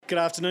Good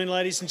afternoon,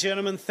 ladies and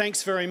gentlemen.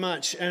 Thanks very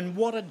much. And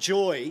what a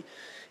joy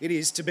it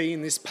is to be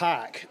in this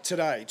park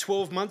today.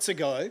 12 months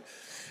ago,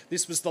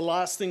 this was the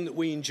last thing that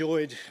we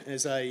enjoyed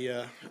as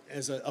a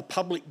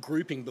public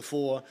grouping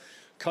before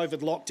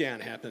COVID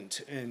lockdown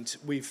happened. And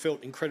we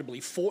felt incredibly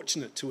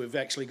fortunate to have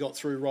actually got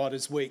through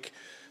Writers' Week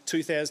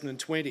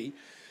 2020.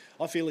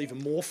 I feel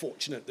even more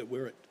fortunate that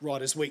we're at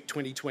Writers' Week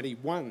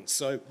 2021.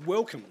 So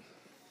welcome.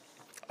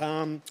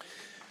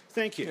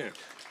 Thank you. Yeah.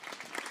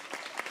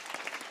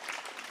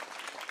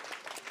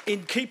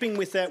 In keeping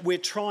with that, we're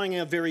trying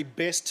our very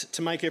best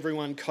to make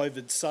everyone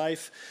COVID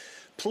safe.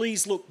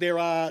 Please look, there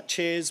are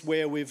chairs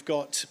where we've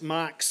got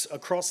marks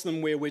across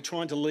them where we're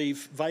trying to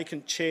leave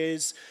vacant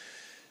chairs.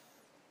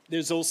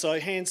 There's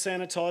also hand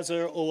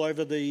sanitizer all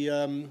over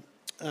the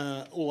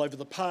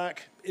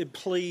park.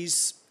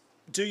 Please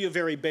do your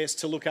very best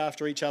to look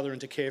after each other and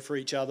to care for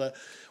each other.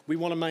 We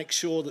want to make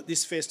sure that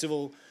this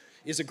festival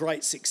is a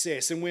great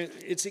success, and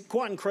it's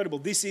quite incredible.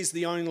 This is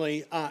the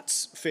only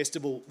arts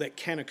festival that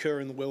can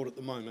occur in the world at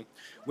the moment.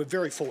 We're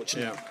very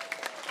fortunate.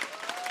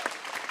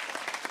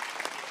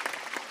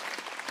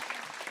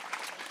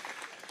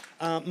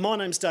 Yeah. My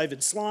name's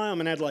David Sly. I'm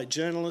an Adelaide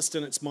journalist,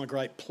 and it's my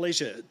great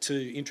pleasure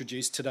to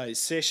introduce today's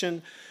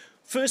session.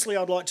 Firstly,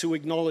 I'd like to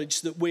acknowledge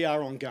that we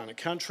are on Kaurna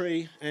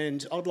country,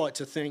 and I'd like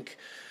to thank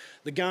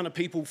the Kaurna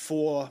people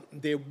for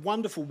their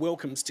wonderful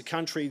welcomes to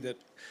country that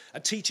are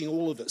teaching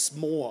all of us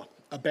more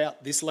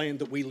about this land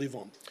that we live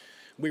on.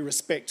 We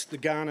respect the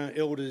Kaurna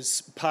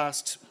elders,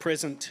 past,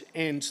 present,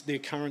 and their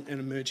current and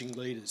emerging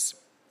leaders.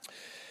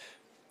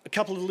 A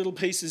couple of little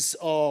pieces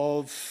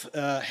of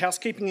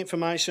housekeeping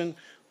information.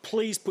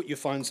 Please put your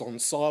phones on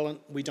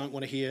silent. We don't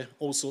want to hear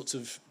all sorts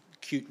of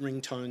cute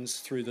ringtones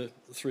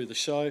through the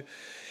show.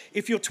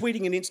 If you're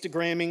tweeting and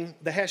Instagramming,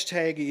 the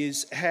hashtag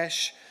is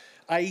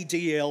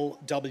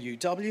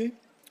 #ADLWW.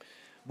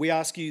 We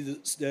ask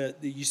you that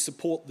you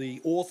support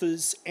the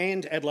authors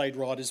and Adelaide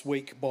Writers'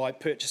 Week by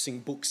purchasing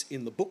books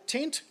in the book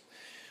tent,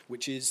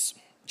 which is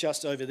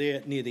just over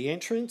there near the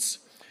entrance.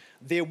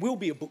 There will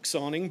be a book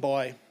signing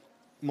by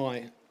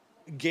my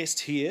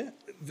guest here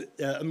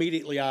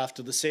immediately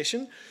after the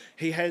session.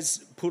 He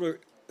has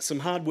put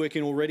some hard work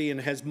in already and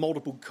has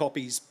multiple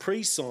copies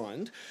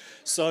pre-signed.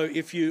 So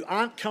if you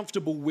aren't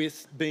comfortable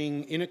with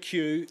being in a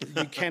queue,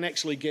 you can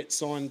actually get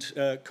signed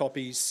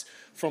copies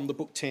from the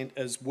book tent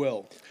as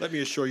well. Let me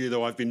assure you,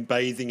 though, I've been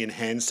bathing in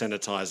hand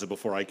sanitizer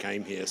before I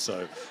came here,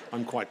 so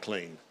I'm quite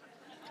clean.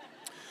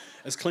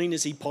 As clean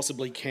as he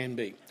possibly can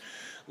be.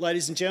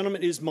 Ladies and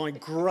gentlemen, it is my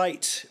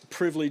great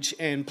privilege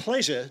and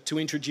pleasure to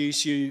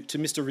introduce you to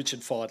Mr. Richard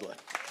Fidler.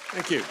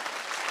 Thank you.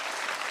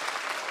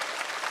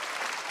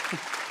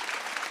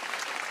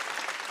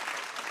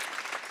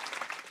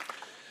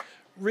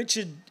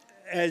 Richard,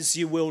 as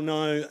you well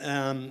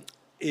know,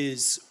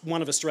 is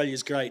one of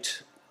Australia's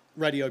great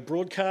radio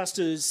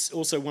broadcasters,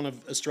 also one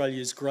of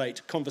Australia's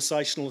great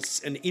conversationalists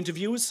and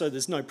interviewers, so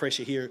there's no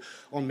pressure here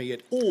on me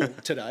at all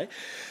today.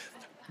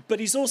 But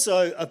he's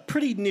also a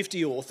pretty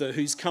nifty author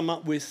who's come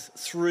up with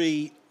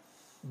 3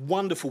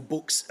 wonderful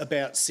books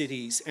about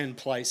cities and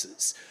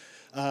places.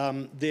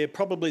 They're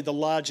probably the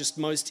largest,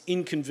 most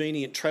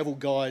inconvenient travel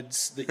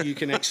guides that you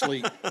can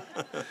actually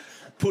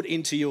put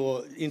into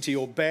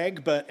your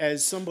bag. But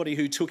as somebody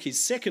who took his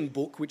second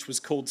book, which was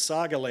called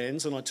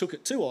Sagalands, and I took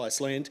it to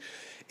Iceland,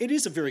 it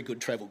is a very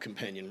good travel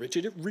companion,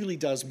 Richard. It really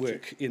does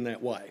work in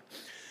that way.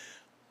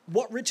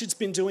 What Richard's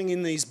been doing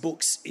in these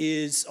books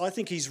is, I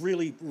think he's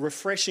really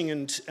refreshing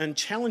and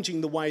challenging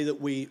the way that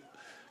we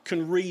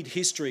can read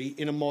history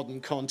in a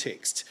modern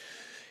context.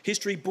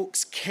 History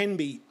books can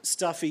be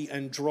stuffy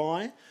and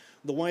dry.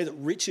 The way that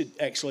Richard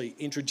actually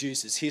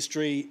introduces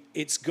history,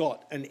 it's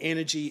got an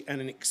energy and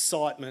an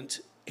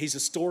excitement. He's a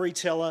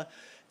storyteller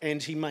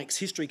and he makes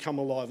history come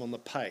alive on the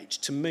page.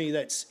 To me,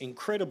 that's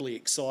incredibly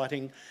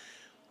exciting.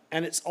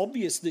 And it's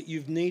obvious that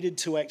you've needed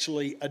to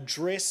actually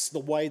address the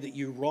way that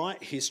you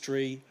write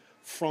history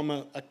from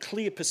a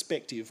clear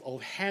perspective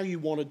of how you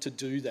wanted to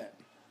do that.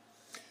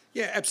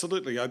 Yeah,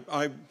 absolutely.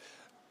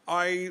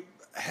 I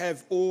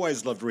have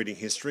always loved reading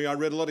history. I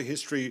read a lot of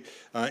history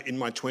in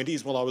my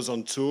 20s while I was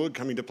on tour,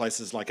 coming to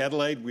places like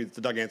Adelaide with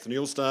the Doug Anthony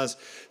All-Stars,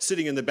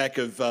 sitting in the back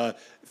of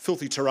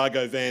filthy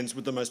Tarago vans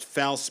with the most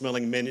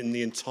foul-smelling men in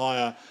the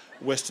entire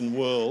Western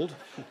world,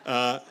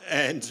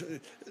 and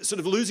sort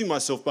of losing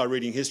myself by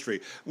reading history.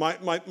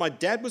 My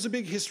dad was a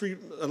big history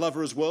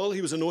lover as well.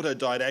 He was an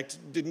autodidact,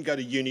 didn't go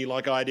to uni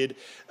like I did,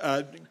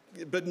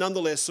 but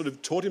nonetheless sort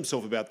of taught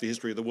himself about the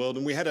history of the world.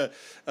 And we had a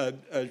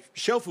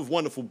shelf of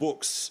wonderful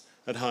books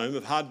at home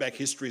of hardback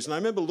histories, and I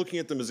remember looking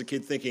at them as a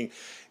kid thinking,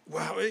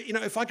 wow, you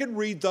know, if I could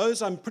read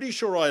those, I'm pretty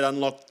sure I'd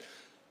unlock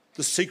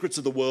the secrets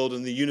of the world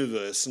and the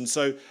universe. And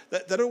so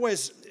that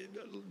always,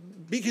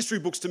 big history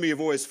books to me have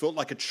always felt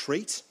like a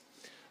treat.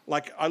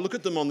 Like, I look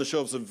at them on the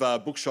shelves of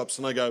bookshops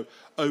and I go,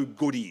 oh,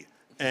 goody.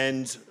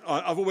 And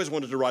I've always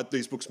wanted to write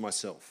these books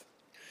myself.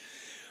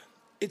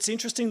 It's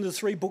interesting, the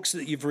 3 books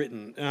that you've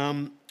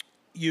written.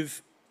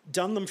 You've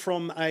done them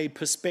from a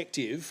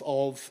perspective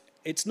of,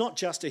 it's not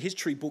just a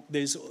history book,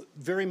 there's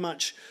very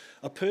much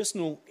a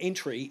personal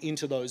entry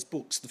into those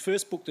books. The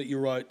first book that you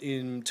wrote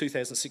in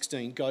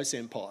 2016, Ghost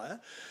Empire,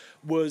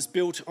 was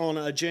built on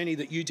a journey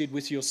that you did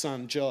with your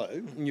son Joe,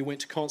 and you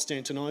went to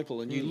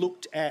Constantinople and you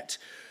looked at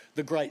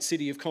the great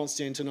city of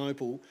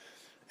Constantinople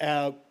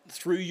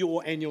through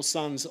your and your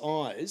son's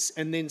eyes,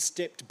 and then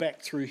stepped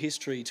back through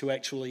history to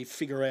actually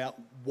figure out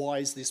why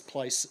is this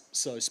place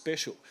so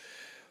special.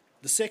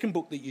 The second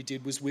book that you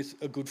did was with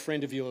a good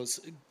friend of yours,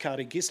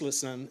 Kari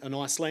Gislason, an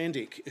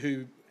Icelandic,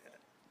 who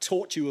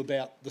taught you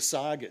about the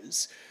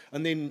sagas,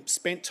 and then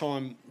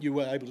you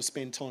were able to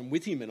spend time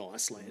with him in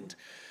Iceland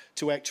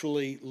to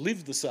actually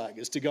live the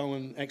sagas, to go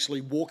and actually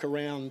walk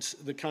around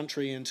the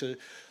country and to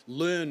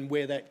learn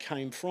where that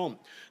came from.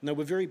 And they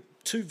were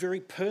two very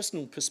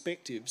personal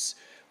perspectives,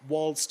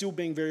 while still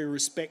being very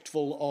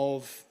respectful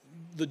of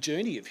the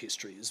journey of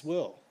history as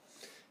well.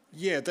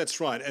 Yeah,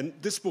 that's right. And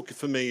this book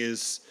for me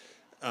is...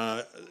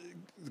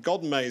 The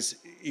Golden Maze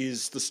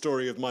is the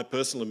story of my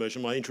personal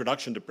immersion.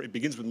 It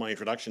begins with my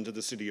introduction to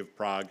the city of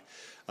Prague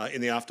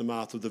in the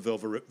aftermath of the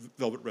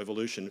Velvet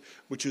Revolution,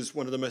 which is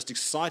one of the most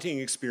exciting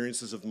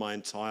experiences of my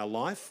entire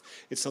life.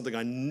 It's something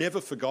I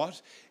never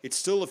forgot. It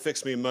still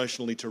affects me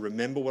emotionally to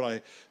remember what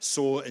I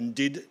saw and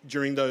did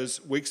during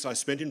those weeks I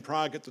spent in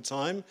Prague at the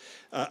time,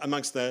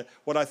 amongst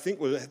what I think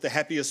were the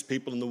happiest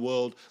people in the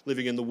world,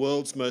 living in the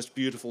world's most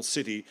beautiful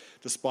city,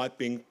 despite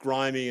being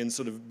grimy and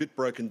sort of a bit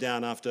broken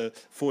down after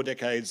 4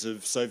 decades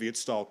of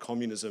Soviet-style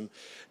communism.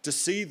 To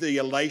see the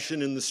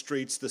elation in the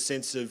streets, the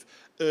sense of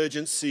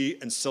urgency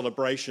and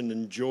celebration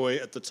and joy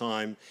at the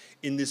time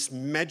in this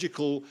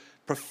magical,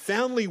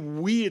 profoundly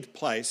weird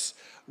place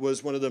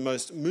was one of the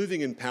most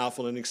moving and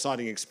powerful and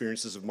exciting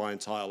experiences of my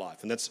entire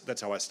life. And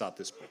that's how I start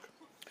this book.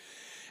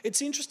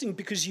 It's interesting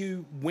because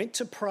you went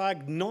to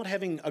Prague not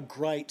having a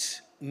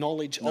great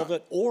knowledge of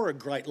it or a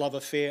great love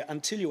affair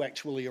until you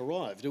actually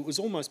arrived. It was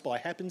almost by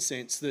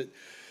happenstance that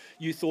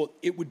you thought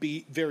it would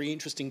be very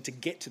interesting to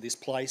get to this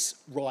place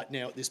right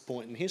now at this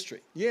point in history.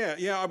 Yeah.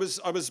 I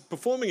was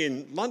performing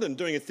in London,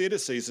 doing a theatre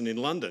season in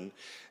London,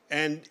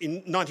 and in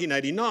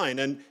 1989,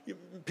 and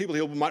people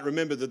here might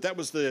remember that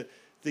was the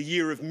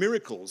year of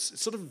miracles.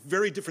 It's sort of a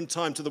very different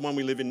time to the one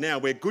we live in now,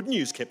 where good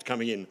news kept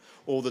coming in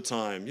all the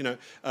time.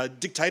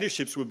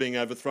 Dictatorships were being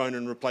overthrown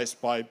and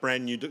replaced by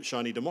brand new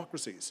shiny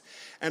democracies,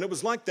 and it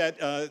was like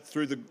that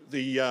through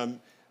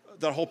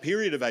the whole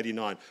period of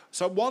 89.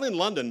 So while in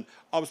London,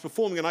 I was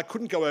performing and I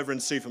couldn't go over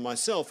and see for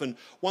myself. And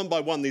one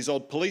by one, these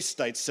old police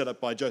states set up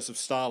by Joseph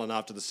Stalin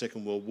after the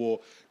Second World War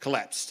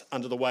collapsed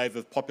under the wave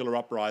of popular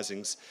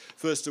uprisings.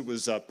 First it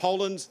was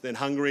Poland, then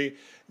Hungary.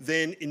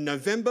 Then in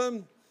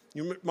November,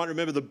 you might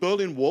remember the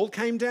Berlin Wall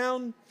came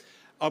down.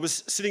 I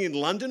was sitting in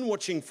London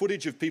watching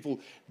footage of people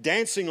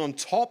dancing on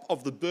top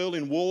of the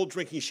Berlin Wall,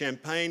 drinking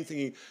champagne,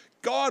 thinking,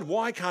 God,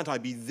 why can't I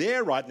be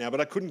there right now?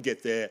 But I couldn't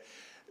get there,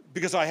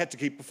 because I had to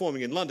keep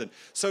performing in London.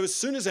 So as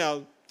soon as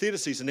our theatre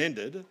season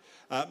ended,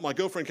 my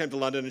girlfriend came to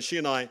London and she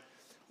and I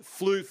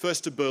flew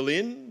first to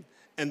Berlin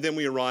and then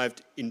we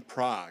arrived in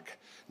Prague.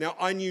 Now,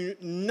 I knew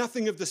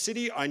nothing of the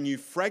city. I knew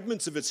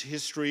fragments of its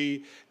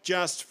history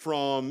just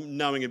from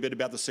knowing a bit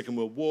about the Second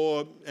World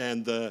War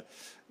and the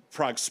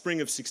Prague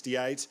Spring of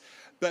 '68.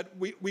 But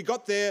we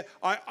got there.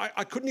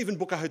 I couldn't even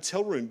book a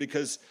hotel room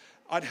because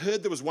I'd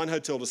heard there was one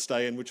hotel to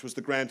stay in, which was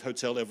the Grand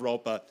Hotel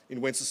Europa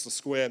in Wenceslas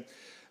Square.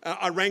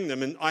 I rang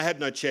them and I had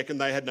no check and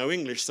they had no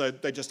English, so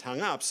they just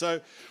hung up. So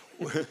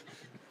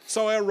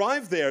I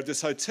arrived there at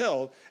this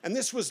hotel, and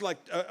this was like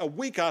a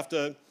week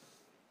after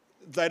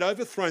they'd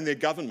overthrown their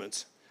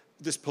government,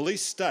 this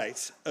police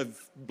state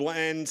of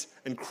bland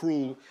and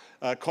cruel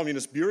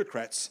communist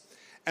bureaucrats.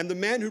 And the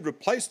man who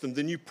replaced them,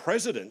 the new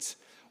president,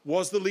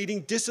 was the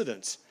leading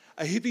dissident,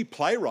 a hippie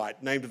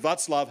playwright named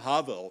Václav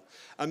Havel,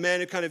 a man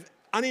of kind of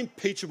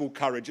unimpeachable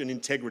courage and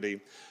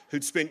integrity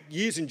who'd spent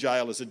years in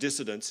jail as a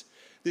dissident.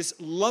 This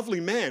lovely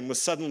man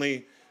was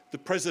suddenly the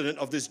president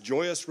of this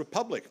joyous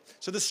republic.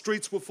 So the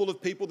streets were full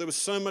of people. There was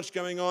so much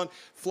going on,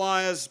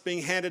 flyers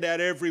being handed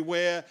out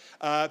everywhere,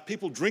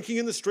 people drinking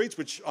in the streets,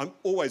 which I'm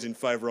always in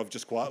favour of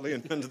just quietly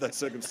and under those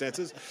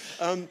circumstances.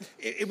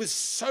 It was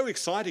so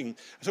exciting.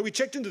 So we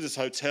checked into this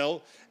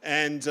hotel,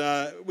 and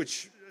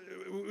which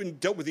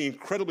dealt with the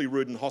incredibly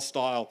rude and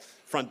hostile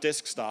front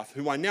desk staff,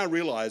 who I now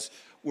realise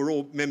were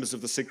all members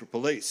of the secret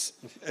police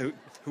who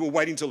were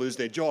waiting to lose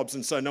their jobs,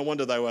 and so no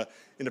wonder they were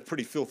in a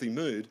pretty filthy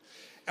mood.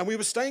 And we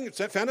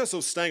found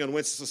ourselves staying on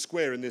Wenceslas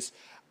Square in this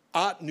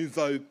Art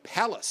Nouveau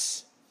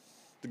palace,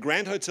 the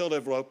Grand Hotel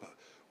Europa,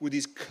 with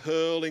these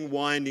curling,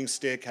 winding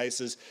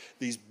staircases,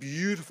 these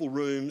beautiful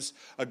rooms,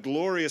 a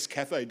glorious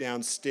cafe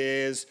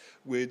downstairs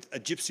with a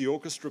gypsy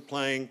orchestra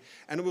playing,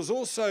 and it was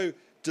also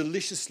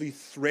deliciously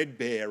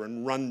threadbare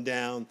and run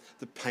down.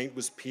 The paint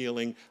was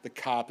peeling, the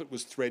carpet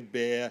was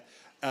threadbare.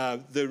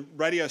 The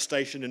radio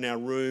station in our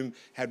room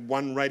had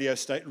one radio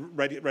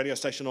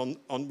station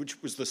on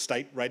which was the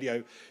state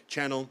radio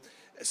channel.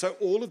 So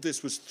all of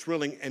this was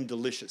thrilling and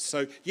delicious.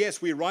 So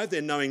yes, we arrived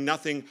there knowing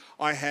nothing.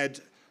 I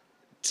had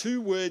 2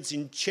 words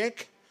in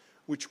Czech,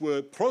 which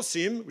were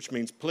prosim, which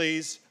means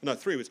please, no,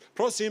 3 words,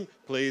 prosim,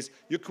 please,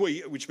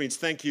 yukui, which means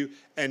thank you,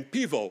 and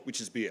pivo,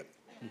 which is beer.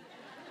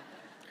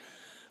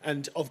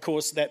 And of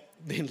course, that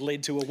then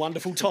led to a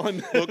wonderful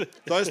time. Look,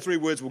 those 3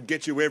 words will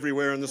get you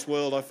everywhere in this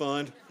world, I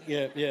find.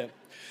 Yeah, yeah.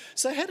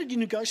 So how did you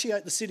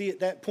negotiate the city at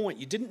that point?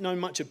 You didn't know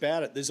much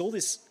about it. There's all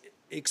this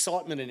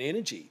excitement and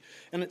energy,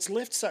 and it's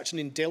left such an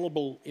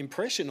indelible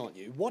impression on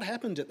you. What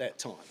happened at that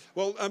time?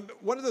 Well,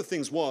 one of the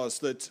things was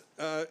that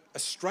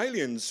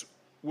Australians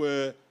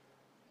were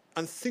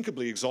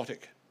unthinkably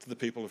exotic to the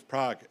people of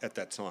Prague at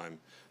that time.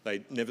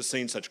 They'd never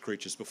seen such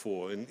creatures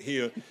before. And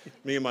here,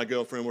 me and my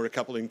girlfriend were a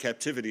couple in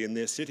captivity in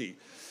their city.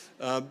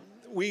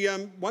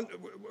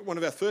 One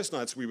of our first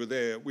nights we were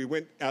there, we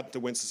went out to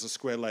Wenceslas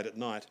Square late at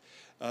night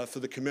for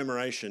the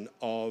commemoration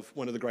of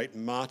one of the great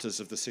martyrs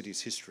of the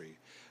city's history,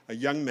 a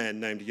young man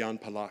named Jan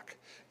Palach.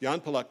 Jan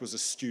Palach was a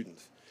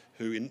student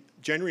who, in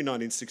January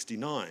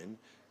 1969,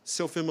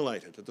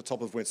 self-immolated at the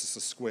top of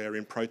Wenceslas Square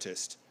in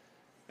protest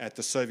at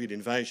the Soviet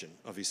invasion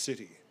of his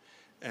city.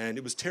 And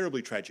it was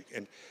terribly tragic.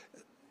 And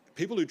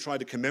people who tried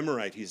to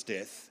commemorate his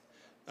death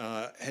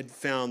had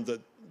found that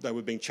they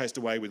were being chased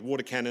away with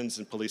water cannons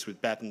and police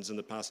with batons in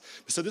the past.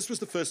 So this was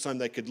the first time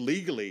they could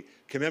legally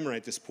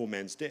commemorate this poor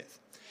man's death.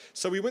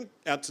 So we went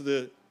out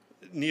to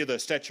near the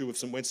statue of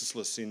St.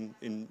 Wenceslas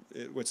in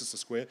Wenceslas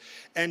Square,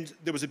 and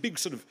there was a big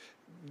sort of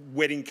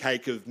wedding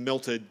cake of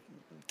melted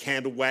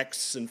candle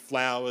wax and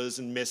flowers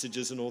and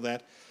messages and all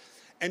that.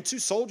 And 2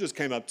 soldiers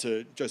came up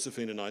to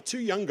Josephine and I, 2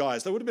 young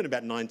guys. They would have been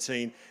about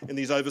 19 in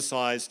these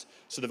oversized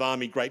sort of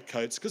army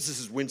greatcoats, because this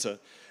is winter.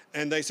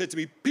 And they said to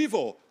me,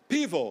 pivo,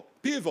 pivo,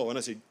 pivo. And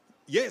I said,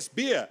 yes,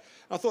 beer.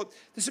 I thought,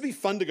 this would be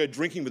fun to go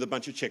drinking with a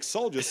bunch of Czech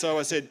soldiers. So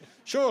I said,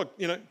 sure,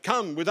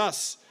 come with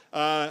us.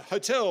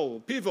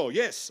 Hotel, pivo,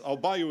 yes, I'll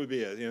buy you a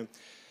beer.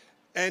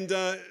 And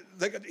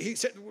he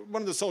said,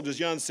 one of the soldiers,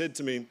 Jan, said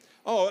to me,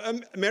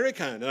 oh,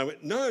 American. And I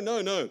went,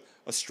 no,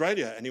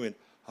 Australia. And he went,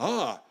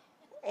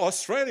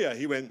 Australia.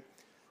 He went,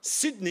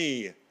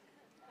 Sydney,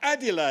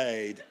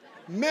 Adelaide,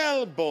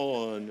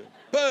 Melbourne,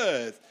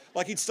 Perth.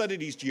 Like he'd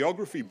studied his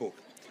geography book.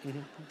 Mm-hmm.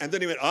 And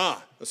then he went,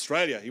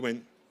 Australia. He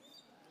went,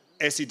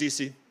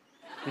 AC/DC.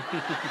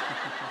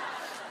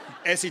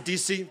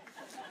 AC/DC.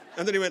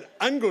 And then he went,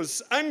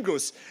 Angus. And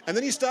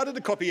then he started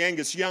to copy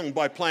Angus Young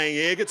by playing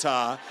air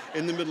guitar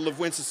in the middle of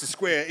Wenceslas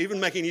Square, even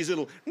making his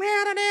little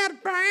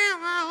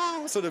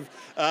sort of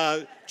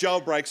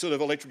jailbreak sort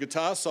of electric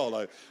guitar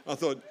solo. I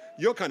thought,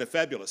 you're kind of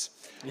fabulous.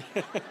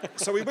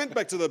 So we went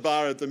back to the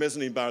bar, at the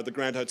mezzanine bar at the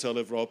Grand Hotel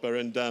Europa,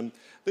 and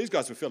these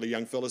guys were fairly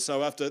young fellas,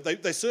 so after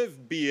they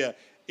served beer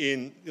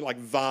in like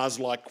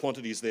vase-like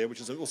quantities there,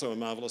 which is also a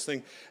marvellous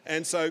thing.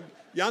 And so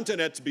Jan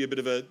turned out to be a bit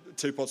of a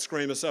 2-pot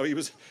screamer, so he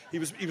was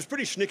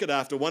pretty schnickered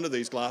after one of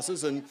these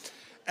glasses, and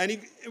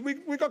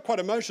we got quite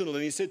emotional,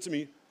 and he said to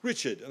me,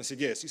 Richard, and I said,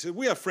 yes. He said,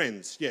 we are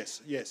friends,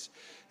 yes.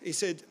 He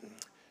said,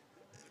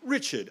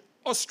 Richard,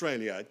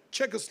 Australia,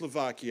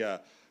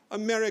 Czechoslovakia,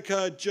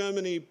 America,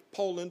 Germany,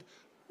 Poland,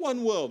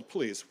 one world,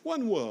 please.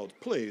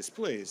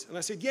 And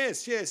I said,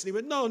 yes. And he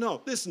went,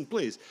 no, listen,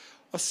 please.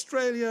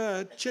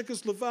 Australia,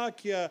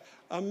 Czechoslovakia,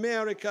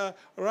 America,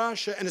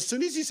 Russia. And as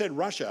soon as he said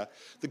Russia,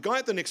 the guy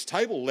at the next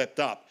table leapt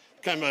up,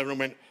 came over and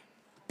went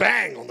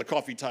bang on the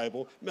coffee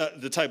table,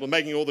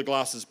 making all the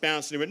glasses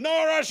bounce. And he went,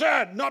 no,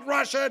 Russia, not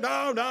Russia,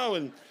 no.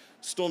 And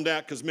stormed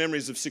out, because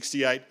memories of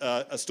 68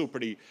 are still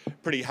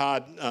pretty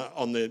hard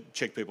on the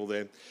Czech people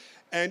there.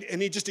 And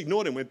he just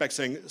ignored him, went back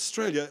saying,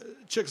 Australia,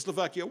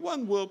 Czechoslovakia,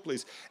 one world,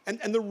 please. And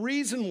the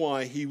reason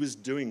why he was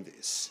doing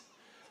this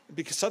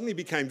suddenly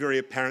became very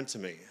apparent to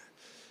me.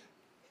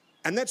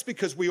 And that's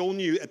because we all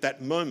knew at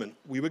that moment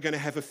we were going to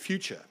have a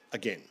future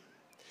again.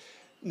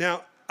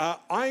 Now,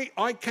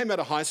 I came out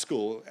of high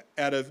school,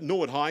 out of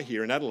Norwood High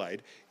here in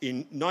Adelaide, in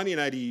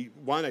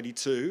 1981,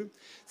 82,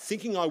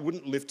 thinking I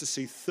wouldn't live to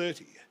see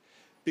 30.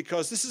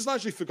 Because this is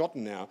largely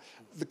forgotten now.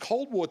 The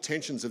Cold War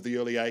tensions of the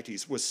early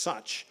 80s were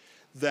such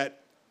that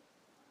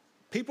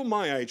people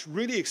my age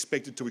really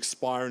expected to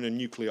expire in a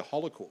nuclear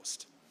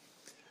holocaust.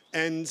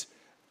 And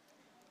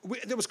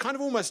there was kind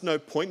of almost no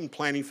point in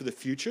planning for the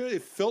future.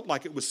 It felt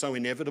like it was so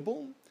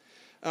inevitable.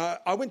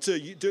 I went to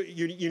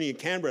uni in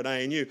Canberra at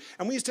ANU,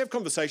 and we used to have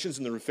conversations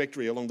in the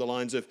refectory along the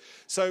lines of,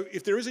 so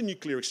if there is a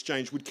nuclear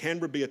exchange, would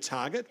Canberra be a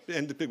target?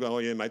 And the people go, oh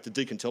yeah, mate, the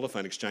Deakin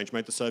telephone exchange,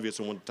 mate, the Soviets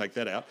will want to take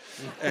that out.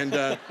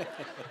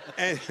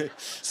 and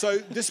so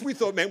this we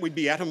thought meant we'd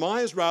be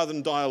atomised rather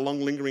than die a long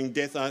lingering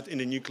death in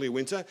a nuclear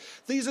winter.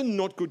 These are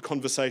not good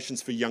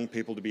conversations for young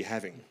people to be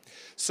having.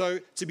 So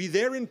to be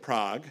there in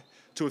Prague,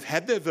 to have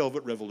had their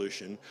Velvet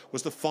Revolution,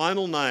 was the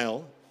final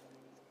nail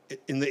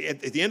at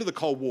the end of the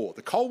Cold War.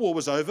 The Cold War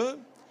was over,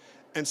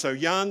 and so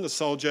Jan, the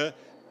soldier,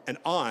 and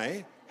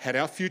I had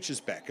our futures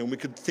back, and we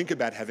could think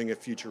about having a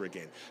future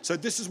again. So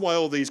this is why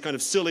all these kind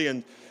of silly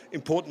and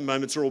important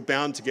moments are all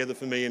bound together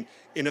for me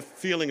in a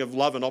feeling of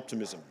love and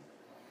optimism.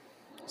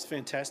 It's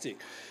fantastic.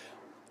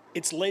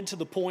 It's led to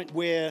the point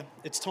where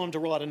it's time to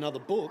write another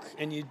book,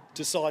 and you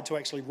decide to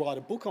actually write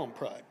a book on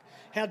Prague.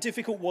 How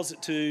difficult was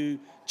it to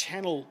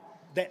channel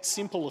that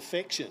simple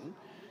affection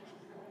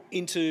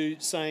into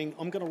saying,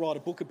 I'm going to write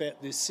a book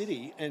about this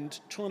city and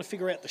trying to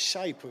figure out the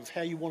shape of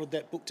how you wanted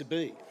that book to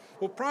be?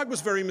 Well, Prague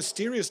was very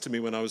mysterious to me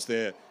when I was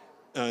there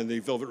in the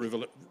Velvet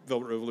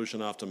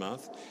Revolution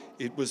aftermath.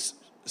 It was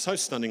so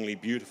stunningly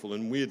beautiful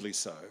and weirdly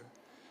so.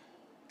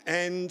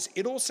 And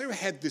it also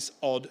had this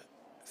odd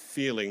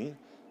feeling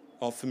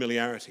of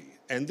familiarity.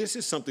 And this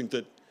is something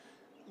that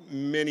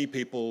many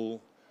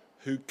people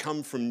who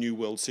come from New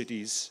World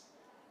cities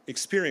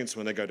experience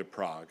when they go to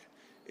Prague.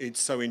 It's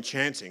so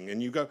enchanting.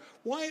 And you go,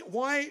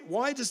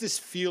 why does this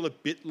feel a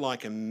bit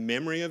like a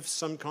memory of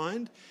some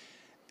kind?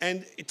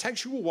 And it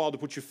takes you a while to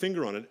put your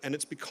finger on it. And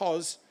it's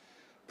because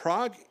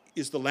Prague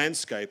is the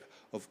landscape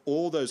of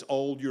all those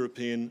old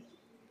European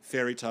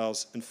fairy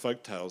tales and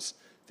folk tales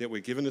that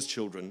we're given as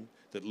children,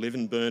 that live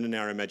and burn in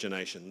our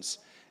imaginations.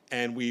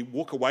 And we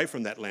walk away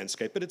from that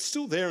landscape, but it's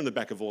still there in the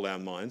back of all our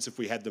minds if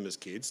we had them as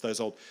kids, those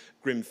old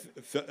grim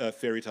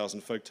fairy tales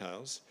and folk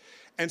tales.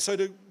 And so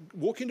to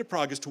walk into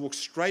Prague is to walk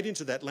straight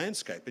into that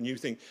landscape, and you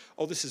think,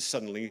 oh, this is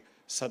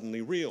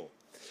suddenly real.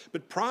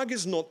 But Prague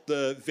is not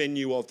the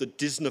venue of the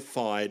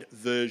Disneyfied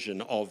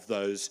version of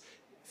those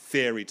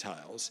fairy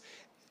tales.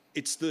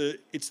 It's the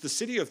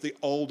city of the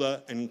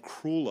older and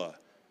crueler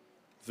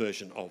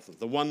version of them,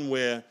 the one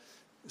where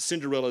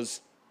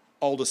Cinderella's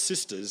older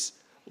sisters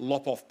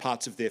lop off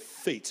parts of their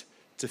feet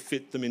to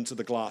fit them into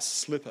the glass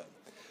slipper,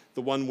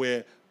 the one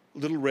where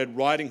Little Red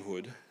Riding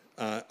Hood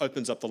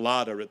opens up the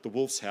larder at the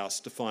wolf's house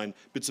to find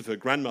bits of her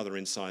grandmother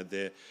inside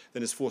there,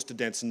 then is forced to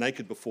dance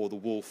naked before the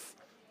wolf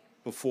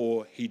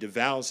before he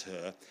devours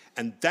her,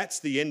 and that's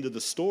the end of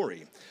the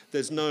story.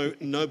 There's no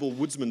noble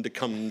woodsman to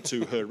come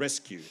to her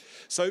rescue.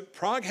 So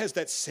Prague has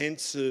that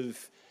sense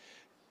of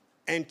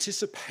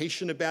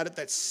anticipation about it,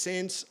 that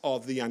sense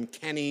of the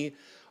uncanny,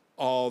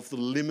 of the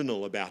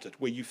liminal about it,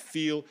 where you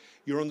feel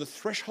you're on the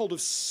threshold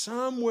of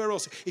somewhere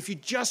else. If you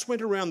just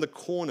went around the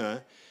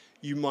corner,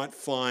 you might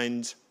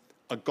find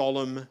a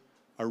golem,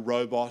 a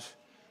robot,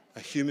 a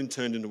human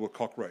turned into a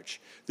cockroach.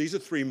 These are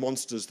three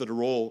monsters that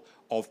are all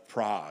of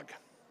Prague.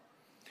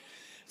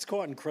 It's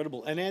quite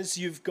incredible. And as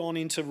you've gone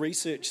into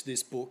research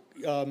this book,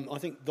 I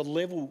think the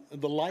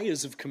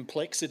layers of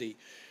complexity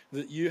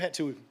that you had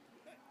to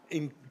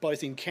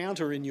both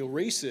encounter in your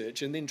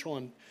research and then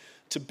try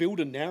to build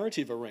a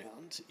narrative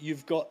around,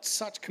 you've got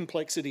such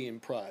complexity in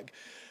Prague.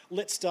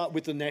 Let's start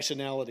with the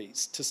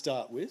nationalities to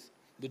start with.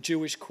 The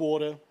Jewish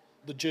quarter,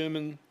 the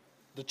German,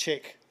 the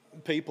Czech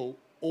people,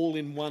 all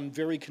in one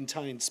very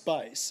contained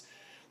space.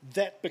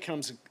 That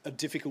becomes a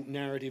difficult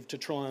narrative to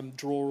try and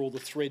draw all the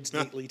threads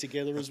neatly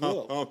together as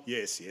well. Oh,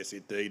 yes,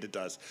 indeed it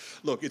does.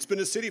 Look, it's been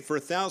a city for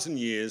 1,000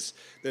 years.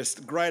 There's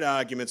great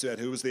arguments about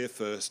who was there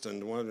first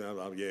and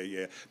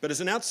yeah. But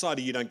as an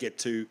outsider, you don't get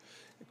too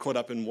caught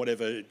up in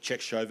whatever Czech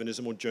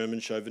chauvinism or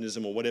German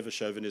chauvinism or whatever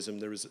chauvinism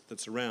there is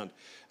that's around.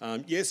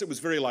 Yes, it was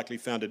very likely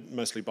founded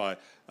mostly by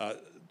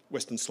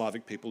Western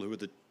Slavic people who were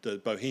the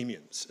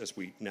Bohemians, as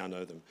we now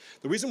know them.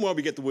 The reason why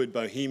we get the word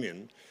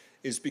Bohemian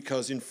is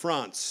because in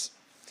France,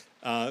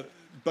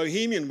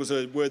 Bohemian was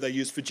a word they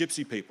used for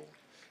gypsy people.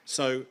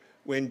 So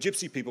when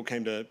gypsy people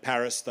came to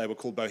Paris, they were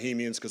called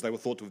Bohemians because they were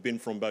thought to have been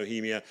from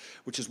Bohemia,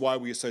 which is why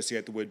we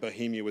associate the word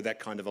Bohemia with that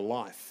kind of a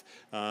life.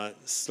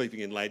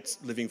 Sleeping in late,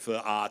 living for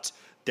art,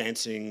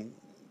 dancing,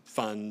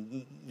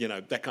 fun,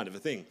 that kind of a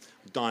thing.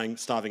 Dying,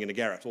 starving in a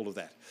garret, all of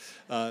that.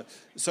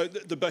 So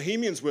the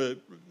Bohemians were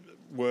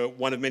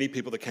one of many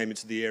people that came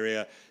into the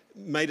area,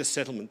 made a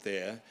settlement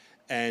there,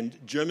 and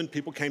German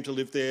people came to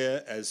live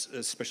there as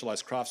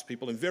specialised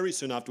craftspeople, and very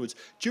soon afterwards,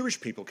 Jewish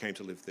people came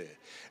to live there.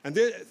 And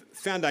they're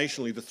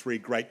foundationally the three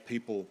great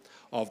people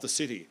of the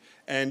city.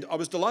 And I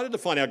was delighted to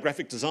find our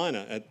graphic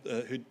designer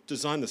who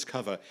designed this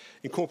cover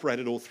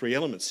incorporated all three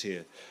elements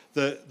here.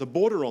 The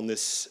border on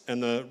this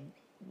and the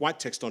white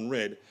text on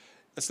red,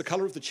 that's the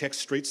colour of the Czech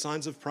street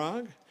signs of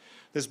Prague.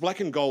 There's black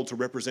and gold to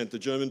represent the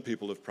German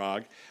people of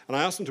Prague, and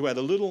I asked them to add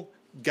a little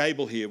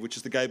gable here, which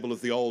is the gable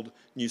of the old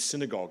new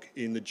synagogue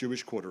in the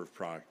Jewish quarter of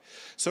Prague.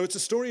 So it's a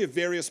story of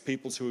various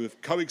peoples who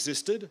have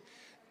coexisted,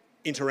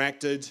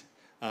 interacted,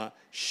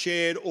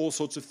 shared all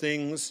sorts of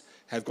things,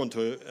 have gone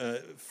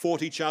to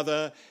fought each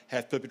other,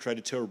 have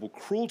perpetrated terrible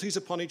cruelties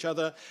upon each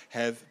other,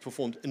 have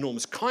performed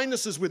enormous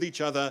kindnesses with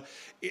each other.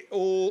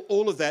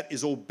 All of that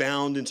is all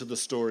bound into the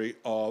story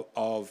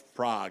of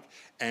Prague.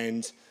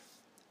 And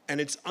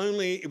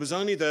it was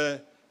only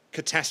the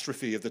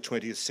catastrophe of the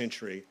 20th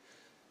century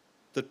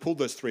that pulled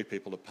those three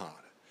people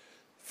apart.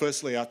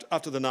 Firstly,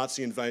 after the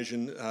Nazi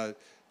invasion,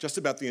 just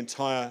about the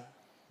entire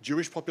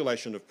Jewish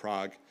population of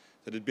Prague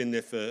that had been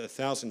there for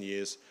 1,000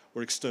 years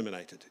were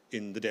exterminated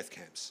in the death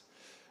camps.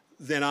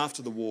 Then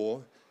after the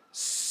war,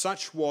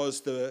 such was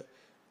the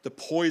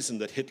poison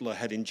that Hitler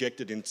had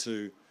injected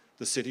into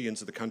the city,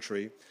 into the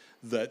country,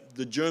 that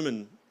the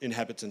German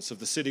inhabitants of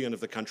the city and of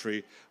the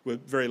country were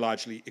very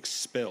largely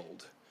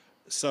expelled.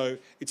 So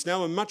it's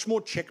now a much more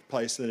Czech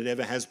place than it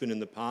ever has been in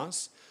the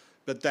past.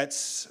 But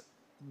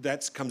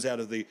that comes out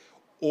of the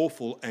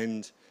awful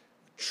and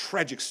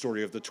tragic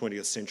story of the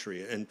 20th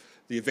century and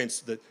the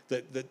events that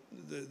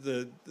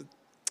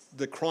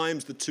the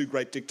crimes the two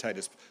great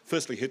dictators,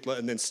 firstly Hitler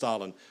and then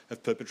Stalin,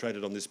 have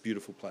perpetrated on this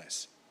beautiful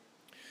place.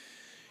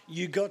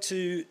 You got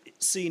to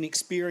see and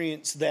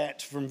experience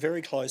that from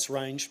very close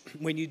range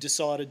when you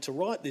decided to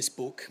write this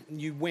book.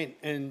 You went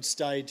and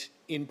stayed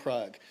in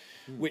Prague,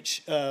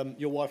 which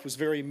your wife was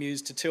very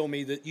amused to tell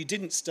me that you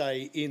didn't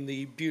stay in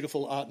the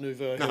beautiful Art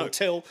Nouveau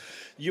hotel.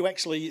 You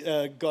actually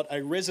got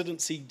a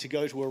residency to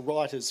go to a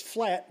writer's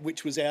flat,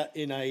 which was out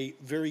in a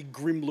very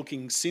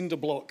grim-looking cinder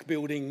block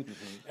building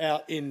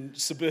out in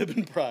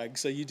suburban Prague.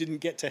 So you didn't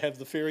get to have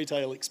the fairy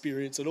tale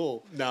experience at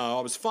all. No,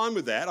 I was fine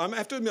with that. I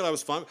have to admit I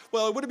was fine.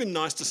 Well, it would have been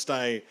nice to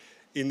stay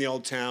in the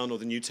old town or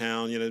the new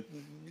town, you know,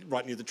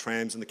 right near the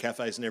trams and the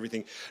cafes and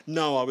everything.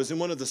 No, I was in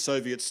one of the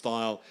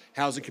Soviet-style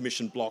housing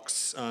commission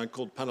blocks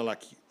called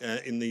Panelak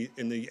in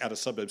the outer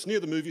suburbs, near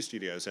the movie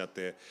studios out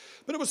there.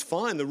 But it was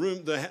fine.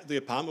 The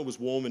apartment was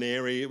warm and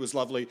airy. It was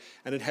lovely,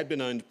 and it had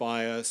been owned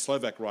by a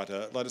Slovak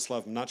writer,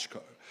 Ladislav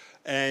Mnachko.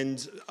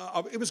 And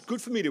it was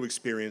good for me to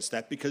experience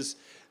that, because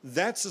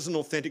that's as an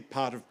authentic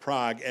part of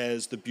Prague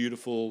as the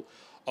beautiful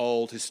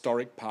old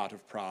historic part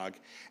of Prague.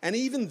 And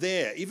even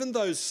there, even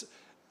those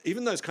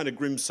kind of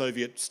grim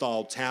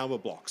Soviet-style tower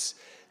blocks,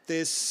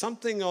 there's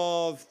something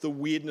of the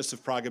weirdness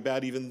of Prague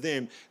about even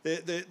them.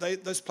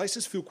 Those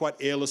places feel quite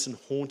airless and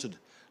haunted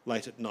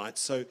late at night.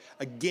 So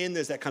again,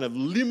 there's that kind of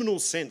liminal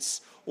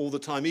sense all the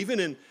time, even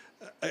in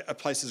a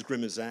place as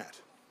grim as that.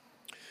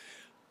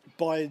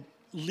 By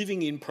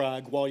living in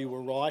Prague while you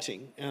were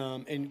writing,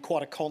 and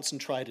quite a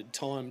concentrated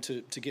time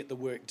to get the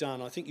work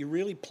done, I think you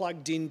really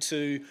plugged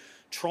into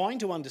trying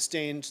to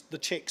understand the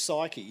Czech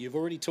psyche. You've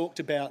already talked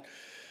about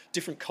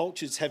different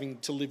cultures having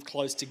to live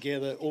close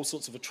together, all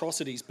sorts of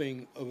atrocities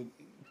being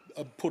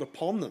put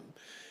upon them.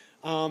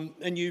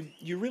 And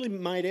you really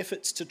made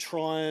efforts to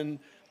try and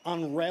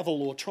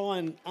unravel or try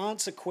and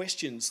answer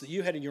questions that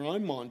you had in your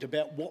own mind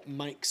about what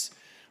makes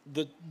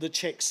the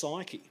Czech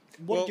psyche.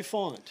 What did you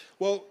find?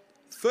 Well,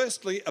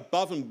 firstly,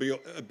 above and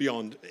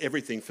beyond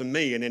everything, for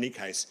me in any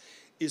case,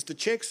 is the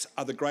Czechs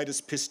are the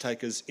greatest piss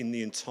takers in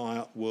the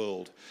entire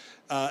world.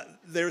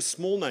 They're a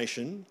small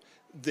nation.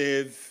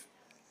 They've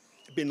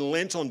been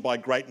lent on by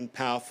great and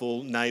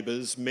powerful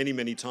neighbours many,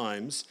 many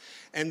times,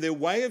 and their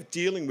way of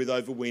dealing with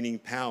overweening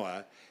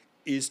power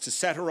is to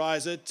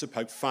satirise it, to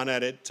poke fun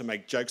at it, to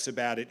make jokes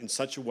about it in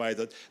such a way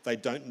that they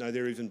don't know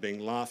they're even being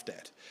laughed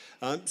at.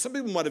 Some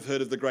people might have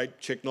heard of the great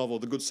Czech novel,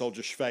 The Good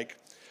Soldier Švejk,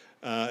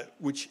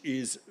 which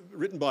is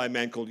written by a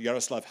man called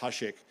Jaroslav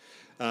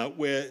Hašek,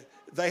 where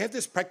they have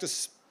this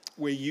practice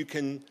where you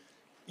can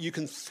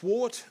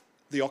thwart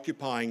the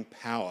occupying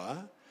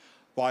power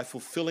by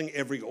fulfilling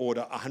every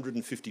order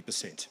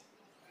 150%.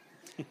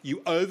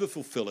 You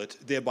over-fulfill it,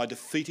 thereby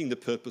defeating the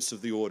purpose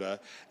of the order.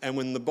 And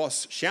when the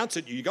boss shouts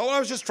at you, you go, "Oh, I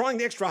was just trying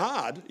extra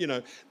hard." You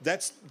know,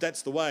 that's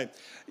the way.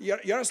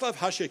 Jaroslav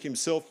Hašek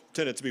himself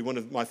turned out to be one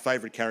of my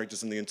favourite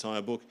characters in the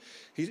entire book.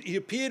 He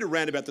appeared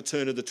around about the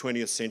turn of the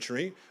 20th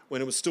century, when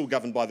it was still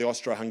governed by the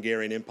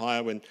Austro-Hungarian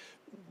Empire, when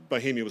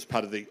Bohemia was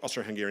part of the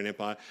Austro-Hungarian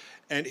Empire.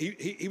 And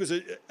he was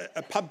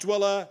a pub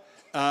dweller,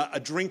 a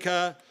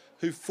drinker,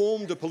 who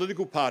formed a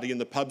political party in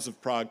the pubs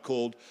of Prague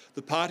called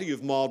the Party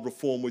of Mild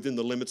Reform within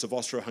the limits of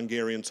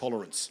Austro-Hungarian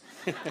tolerance.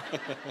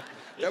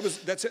 That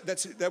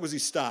was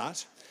his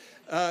start.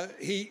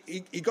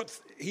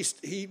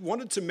 He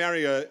wanted to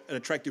marry an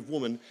attractive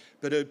woman,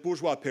 but her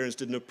bourgeois parents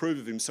didn't approve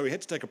of him, so he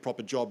had to take a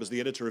proper job as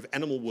the editor of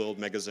Animal World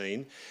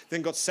magazine,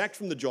 then got sacked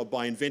from the job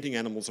by inventing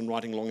animals and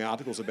writing long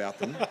articles about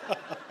them.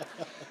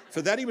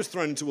 For that, he was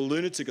thrown into a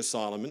lunatic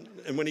asylum,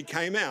 and when he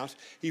came out,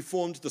 he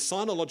formed the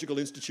Cynological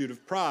Institute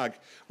of Prague,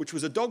 which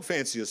was a dog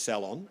fancier's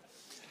salon.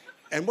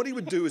 And what he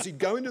would do is he'd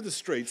go into the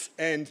streets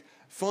and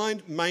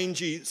find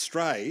mangy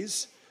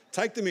strays,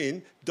 take them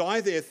in, dye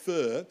their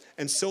fur,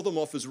 and sell them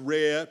off as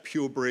rare,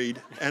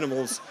 pure-breed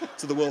animals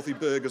to the wealthy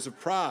burghers of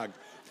Prague.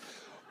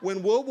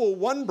 When World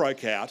War I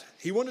broke out,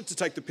 he wanted to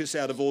take the piss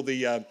out of all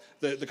the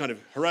kind of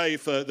hooray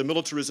for the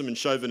militarism and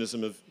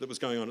chauvinism that was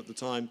going on at the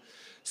time.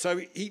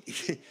 So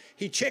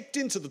he checked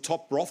into the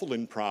top brothel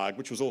in Prague,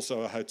 which was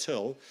also a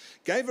hotel,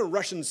 gave a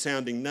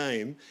Russian-sounding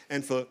name,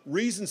 and for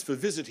reasons for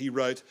visit, he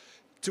wrote,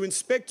 "To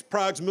inspect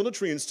Prague's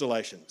military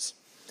installations."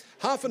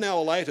 Half an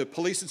hour later,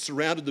 police had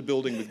surrounded the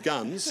building with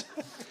guns,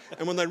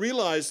 and when they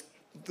realised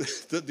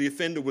that the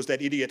offender was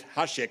that idiot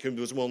Hašek, who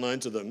was well known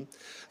to them,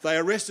 they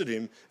arrested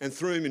him and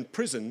threw him in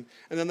prison,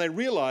 and then they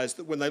realised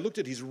that when they looked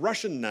at his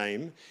Russian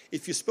name,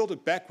 if you spelt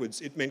it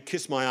backwards, it meant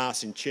 "kiss my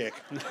ass" in Czech.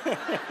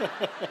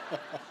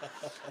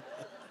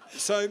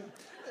 So,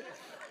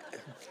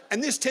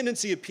 and this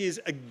tendency appears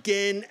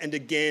again and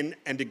again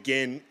and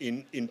again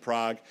in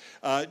Prague.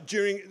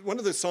 During one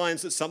of the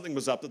signs that something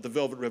was up, that the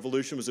Velvet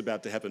Revolution was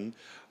about to happen,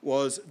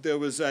 was there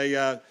was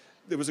a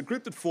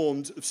group that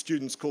formed of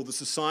students called the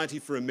Society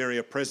for a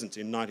Merrier Present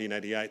in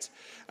 1988.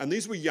 And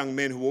these were young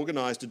men who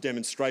organised a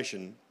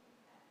demonstration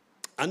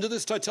under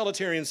this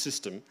totalitarian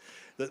system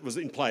that was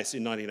in place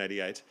in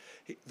 1988.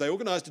 They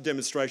organised a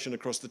demonstration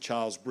across the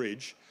Charles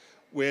Bridge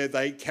where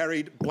they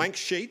carried blank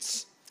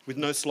sheets with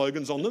no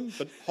slogans on them,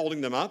 but holding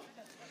them up.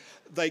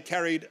 They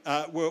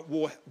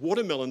wore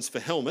watermelons for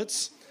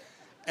helmets,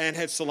 and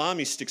had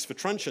salami sticks for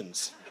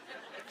truncheons.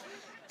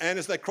 And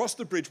as they crossed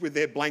the bridge with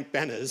their blank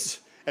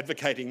banners,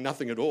 advocating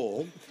nothing at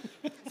all,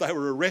 they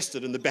were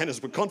arrested and the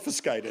banners were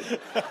confiscated,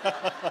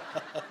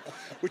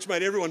 which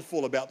made everyone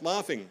fall about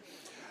laughing.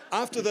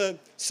 After the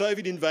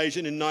Soviet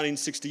invasion in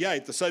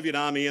 1968, the Soviet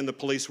army and the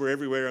police were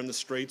everywhere on the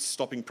streets,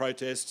 stopping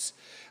protests.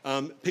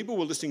 People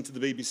were listening to the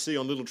BBC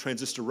on little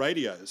transistor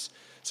radios.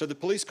 So the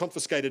police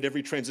confiscated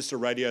every transistor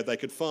radio they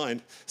could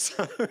find.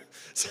 So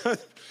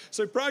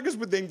Praguers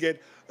would then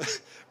get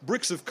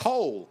bricks of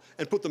coal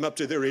and put them up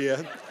to their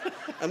ear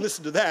and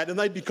listen to that, and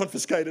they'd be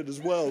confiscated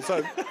as well.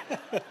 So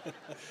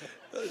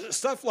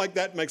stuff like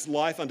that makes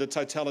life under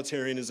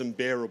totalitarianism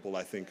bearable,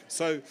 I think.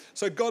 So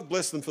God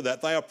bless them for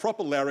that. They are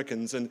proper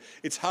larrikins, and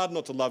it's hard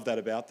not to love that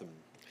about them.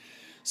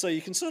 So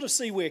you can sort of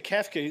see where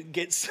Kafka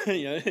gets,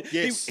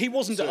 Yes, he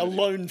wasn't certainly. a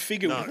lone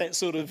figure No. with that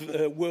sort of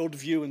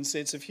worldview and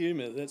sense of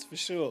humour, that's for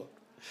sure.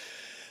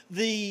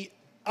 The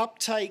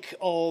uptake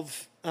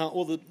of,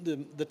 or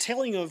the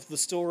telling of the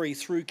story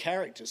through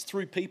characters,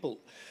 through people,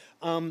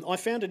 I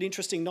found it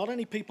interesting, not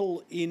only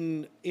people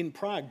in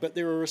Prague, but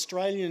there are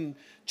Australian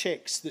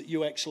Czechs that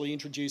you actually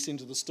introduce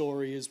into the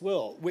story as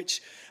well,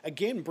 which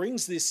again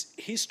brings this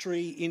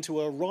history into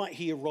a right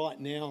here, right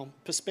now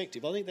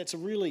perspective. I think that's a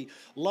really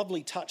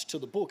lovely touch to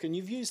the book, and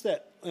you've used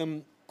that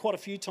quite a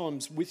few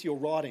times with your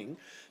writing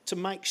to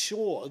make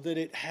sure that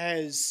it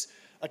has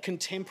a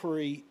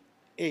contemporary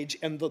edge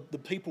and the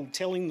people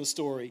telling the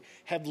story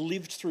have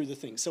lived through the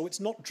thing. So it's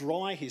not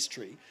dry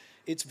history.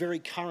 It's very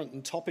current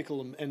and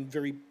topical and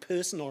very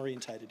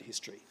person-orientated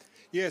history.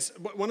 Yes,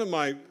 one of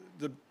my...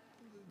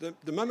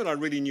 The moment I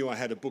really knew I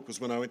had a book was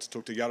when I went to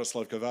talk to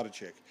Jaroslav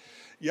Kovačík.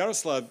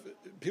 Jaroslav,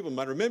 people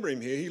might remember him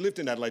here, he lived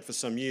in Adelaide for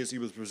some years. He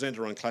was a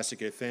presenter on Classic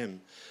FM.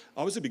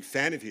 I was a big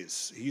fan of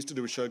his. He used to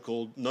do a show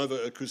called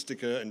Nova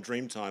Acoustica and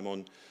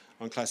Dreamtime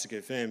on Classic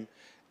FM.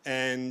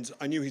 And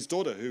I knew his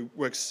daughter, who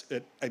works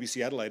at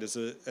ABC Adelaide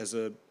as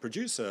a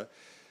producer.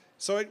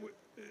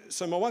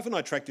 So my wife and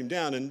I tracked him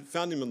down and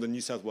found him on the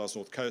New South Wales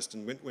North Coast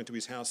and went to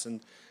his house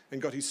and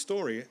got his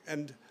story.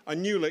 And I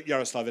knew that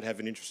Jaroslav would have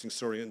an interesting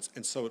story,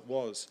 and so it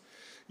was.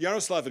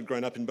 Jaroslav had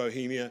grown up in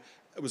Bohemia,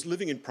 was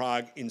living in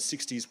Prague in the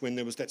 60s when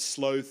there was that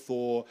slow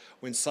thaw,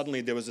 when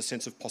suddenly there was a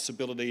sense of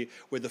possibility,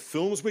 where the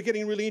films were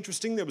getting really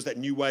interesting. There was that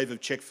new wave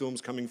of Czech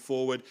films coming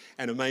forward,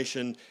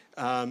 animation.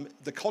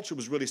 The culture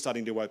was really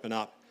starting to open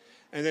up.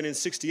 And then in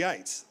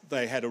 68,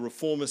 they had a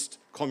reformist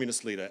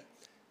communist leader,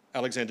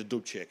 Alexander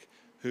Dubček,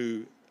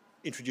 who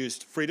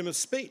introduced freedom of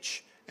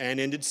speech and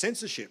ended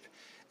censorship.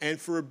 And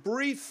for a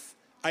brief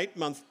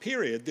 8-month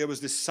period, there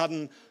was this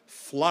sudden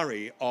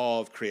flurry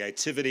of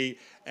creativity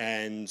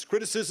and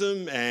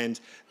criticism, and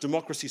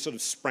democracy sort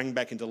of sprang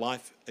back into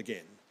life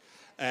again.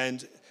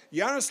 And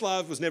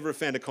Jaroslav was never a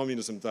fan of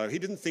communism, though. He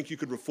didn't think you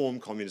could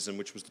reform communism,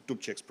 which was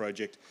Dubček's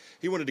project.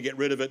 He wanted to get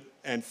rid of it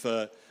and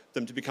for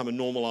them to become a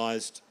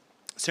normalised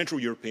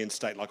Central European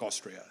state like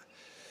Austria.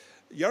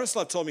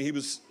 Jaroslav told me he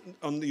was,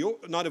 on the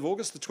night of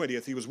August the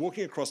 20th, he was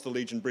walking across the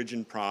Legion Bridge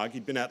in Prague.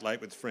 He'd been out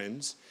late with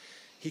friends.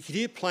 He could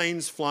hear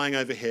planes flying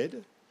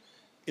overhead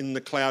in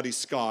the cloudy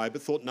sky,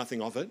 but thought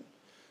nothing of it.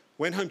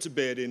 Went home to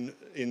bed in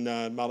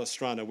Malá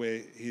Strana,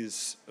 where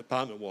his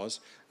apartment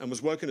was, and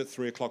was woken at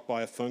 3 o'clock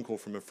by a phone call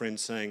from a friend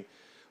saying,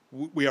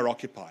 "We are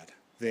occupied.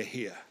 They're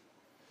here."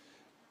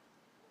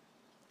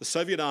 The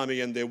Soviet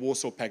army and their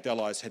Warsaw Pact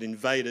allies had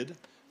invaded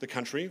the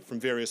country from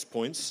various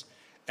points,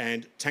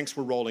 and tanks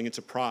were rolling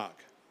into Prague.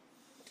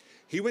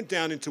 He went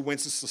down into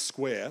Wenceslas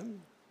Square,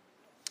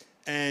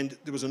 and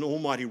there was an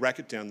almighty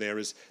racket down there.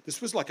 This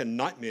was like a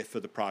nightmare for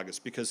the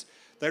Praguers, because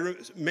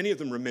many of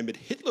them remembered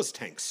Hitler's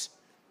tanks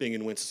being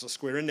in Wenceslas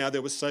Square, and now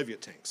there were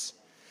Soviet tanks.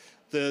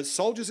 The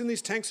soldiers in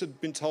these tanks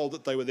had been told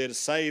that they were there to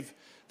save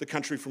the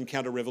country from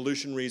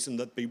counter-revolutionaries and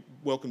that be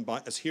welcomed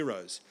as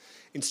heroes.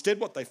 Instead,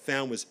 what they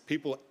found was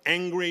people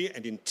angry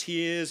and in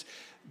tears,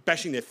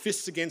 bashing their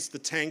fists against the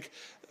tank,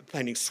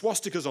 painting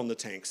swastikas on the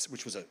tanks,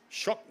 which was a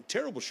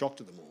terrible shock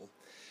to them all.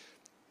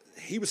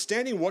 He was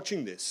standing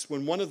watching this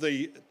when one of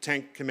the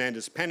tank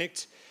commanders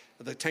panicked.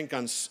 The tank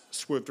guns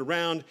swerved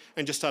around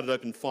and just started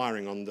open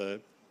firing on the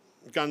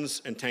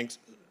guns and tank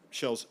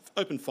shells,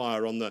 open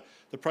fire on the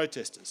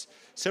protesters.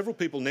 Several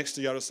people next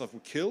to Jaroslav were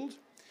killed.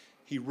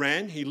 He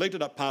ran, he legged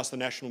it up past the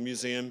National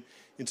Museum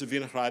into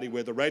Vinohrady,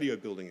 where the radio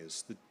building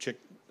is, the Czech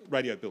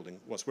radio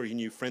building was, where he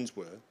knew friends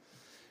were.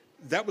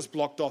 That was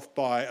blocked off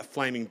by a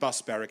flaming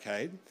bus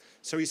barricade.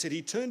 So he said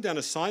he turned down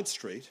a side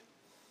street.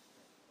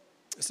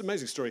 It's an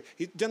amazing story.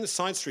 Down the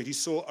side street, he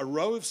saw a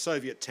row of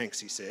Soviet tanks,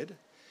 he said,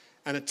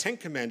 and a tank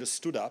commander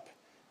stood up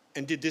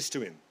and did this to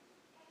him.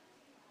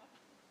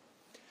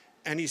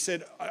 And he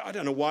said, I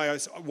don't know why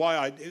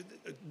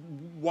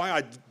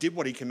I did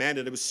what he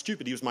commanded. It was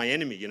stupid. He was my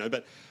enemy,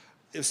 but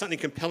there was something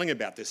compelling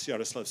about this,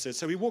 Jaroslav said.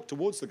 So he walked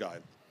towards the guy.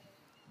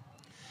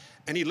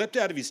 And he leapt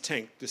out of his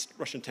tank, this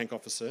Russian tank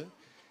officer,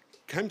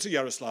 came to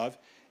Jaroslav,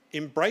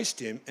 embraced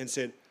him and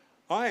said,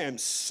 "I am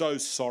so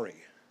sorry.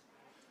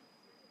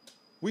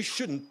 We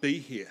shouldn't be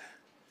here.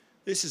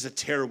 This is a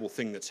terrible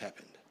thing that's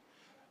happened.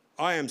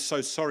 I am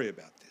so sorry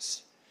about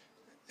this."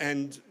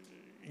 And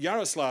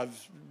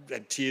Yaroslav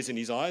had tears in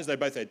his eyes. They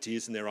both had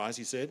tears in their eyes,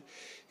 he said.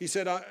 He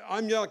said,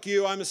 I'm like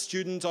you, I'm a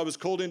student. I was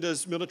called into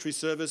military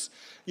service.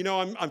 You know,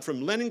 I'm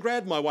from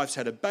Leningrad. My wife's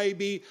had a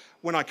baby.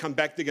 When I come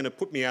back, they're going to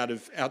put me out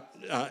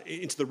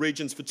into the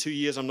regions for 2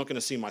 years. I'm not going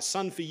to see my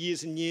son for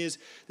years and years.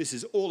 This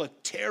is all a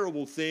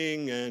terrible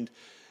thing.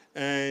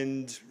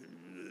 And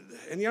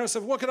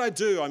Yaroslav, what could I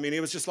do? I mean,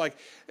 he was just like,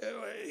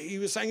 he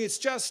was saying,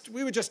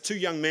 we were just two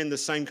young men, the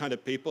same kind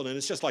of people, and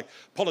it's just like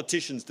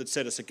politicians that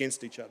set us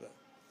against each other.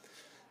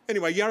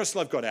 Anyway,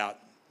 Yaroslav got out.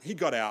 He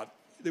got out.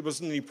 There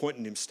wasn't any point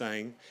in him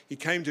staying. He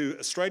came to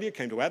Australia,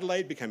 came to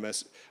Adelaide, became a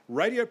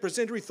radio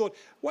presenter. He thought,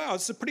 wow,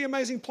 it's a pretty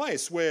amazing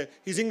place where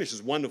his English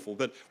is wonderful,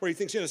 but where he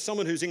thinks, you know,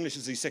 someone whose English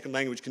is his second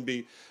language can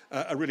be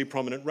a really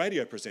prominent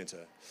radio presenter.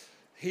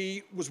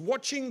 He was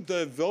watching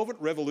the Velvet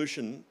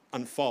Revolution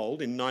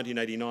unfold in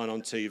 1989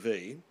 on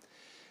TV,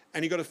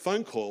 and he got a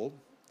phone call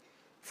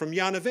from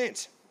Jana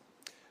Wendt.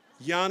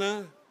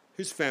 Jana,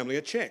 whose family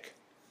are Czech,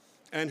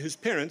 and whose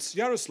parents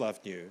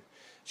Yaroslav knew.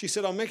 She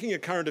said, I'm making a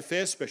current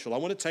affairs special. I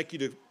want to take you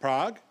to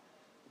Prague.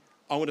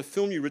 I want to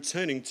film you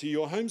returning to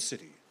your home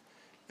city.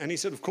 And he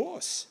said, of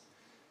course.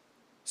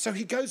 So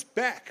he goes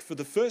back for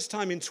the first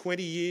time in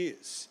 20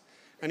 years.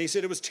 And he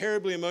said it was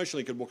terribly emotional.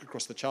 He could walk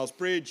across the Charles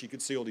Bridge. He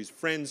could see all these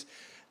friends.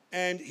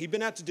 And he'd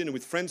been out to dinner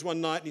with friends one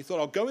night, and he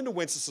thought, I'll go into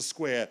Wenceslas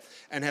Square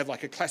and have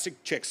like a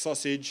classic Czech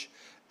sausage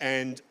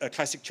and a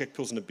classic Czech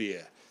Pilsner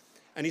beer.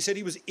 And he said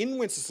he was in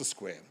Wenceslas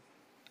Square,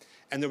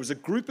 and there was a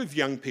group of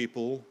young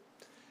people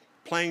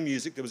playing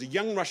music. There was a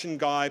young Russian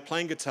guy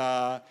playing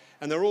guitar,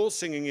 and they're all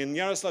singing, and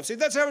Yaroslav said,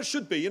 that's how it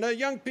should be, you know,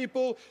 young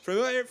people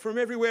from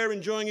everywhere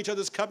enjoying each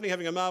other's company,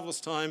 having a marvellous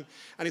time.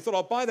 And he thought,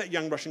 I'll buy that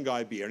young Russian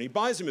guy a beer. And he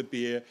buys him a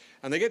beer,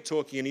 and they get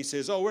talking, and he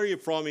says, oh, where are you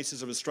from? He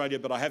says, of Australia,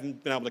 but I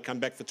haven't been able to come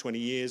back for 20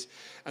 years.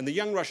 And the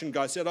young Russian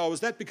guy said, oh, was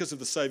that because of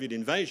the Soviet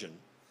invasion?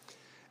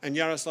 And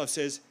Yaroslav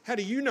says, how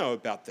do you know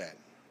about that?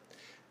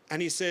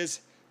 And he says,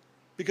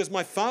 because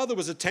my father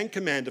was a tank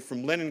commander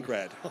from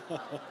Leningrad.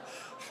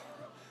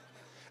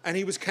 And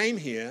he came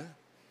here,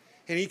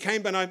 and he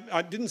came, and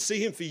I didn't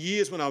see him for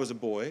years when I was a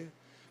boy,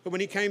 but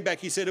when he came back,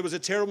 he said it was a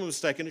terrible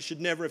mistake and it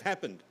should never have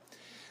happened.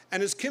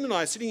 And as Kim and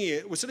I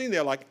were sitting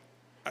there like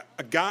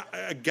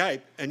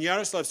agape, and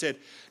Yaroslav said,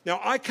 now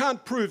I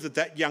can't prove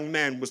that young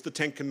man was the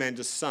tank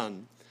commander's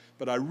son,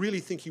 but I really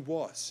think he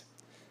was.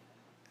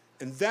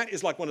 And that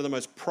is like one of the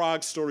most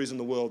Prague stories in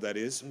the world, that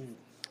is,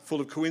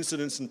 full of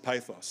coincidence and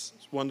pathos.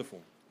 It's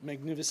wonderful.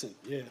 Magnificent,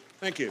 yeah.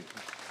 Thank you.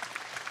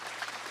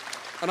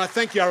 And I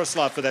thank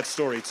Yaroslav for that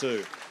story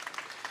too.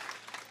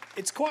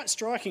 It's quite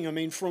striking, I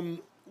mean, from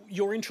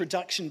your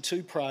introduction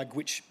to Prague,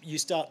 which you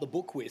start the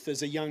book with,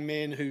 as a young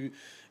man who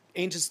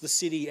enters the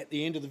city at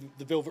the end of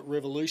the Velvet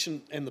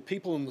Revolution, and the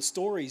people and the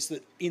stories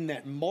that in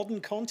that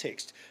modern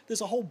context,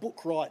 there's a whole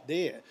book right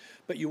there.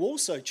 But you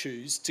also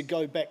choose to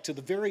go back to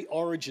the very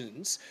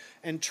origins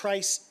and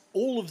trace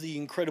all of the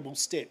incredible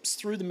steps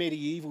through the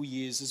medieval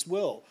years as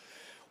well.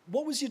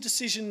 What was your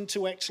decision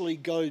to actually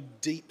go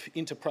deep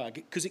into Prague?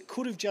 Because it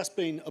could have just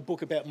been a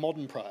book about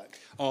modern Prague.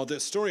 Oh, the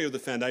story of the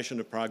foundation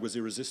of Prague was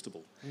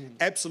irresistible,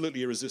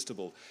 absolutely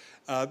irresistible.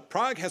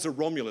 Prague has a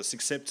Romulus,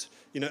 except,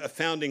 you know, a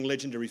founding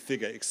legendary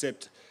figure,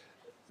 except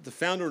the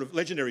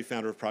legendary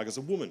founder of Prague is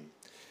a woman.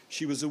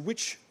 She was a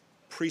witch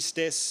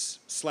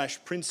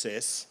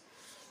priestess/princess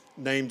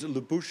named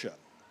Lubusha.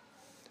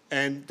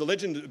 And the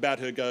legend about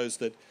her goes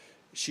that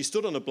she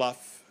stood on a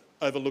bluff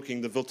overlooking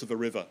the Vltava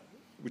River,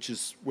 which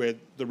is where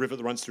the river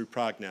that runs through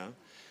Prague now.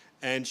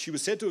 And she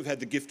was said to have had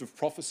the gift of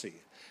prophecy.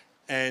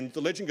 And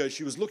the legend goes,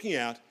 she was looking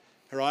out,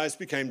 her eyes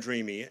became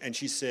dreamy, and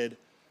she said,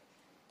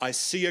 I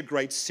see a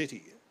great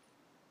city.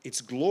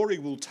 Its glory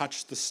will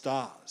touch the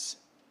stars.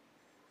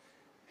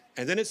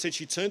 And then it said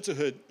she turned to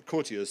her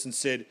courtiers and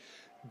said,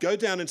 go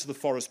down into the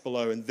forest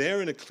below, and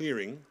there in a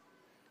clearing,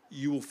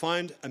 you will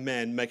find a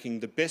man making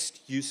the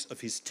best use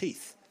of his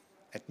teeth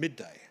at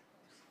midday.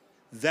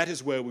 That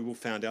is where we will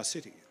found our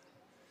city.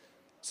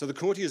 So the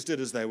courtiers did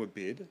as they were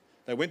bid.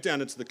 They went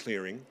down into the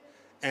clearing,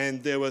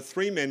 and there were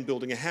 3 men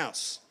building a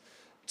house.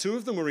 2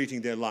 of them were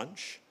eating their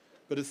lunch,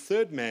 but a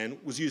third man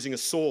was using a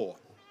saw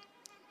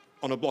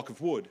on a block of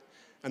wood,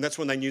 and that's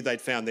when they knew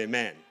they'd found their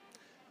man.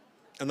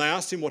 And they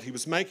asked him what he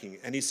was making,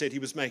 and he said he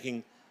was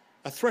making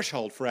a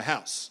threshold for a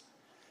house.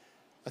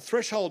 A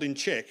threshold in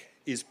Czech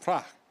is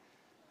Prah.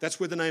 That's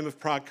where the name of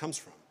Prague comes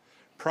from.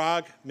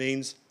 Prague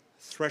means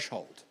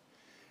threshold.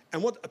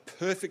 And what a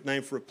perfect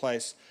name for a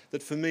place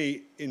that for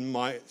me,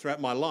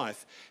 throughout my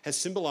life, has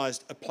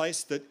symbolised a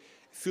place that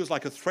feels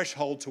like a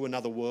threshold to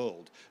another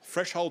world,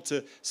 threshold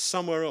to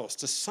somewhere else,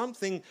 to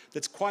something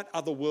that's quite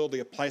otherworldly,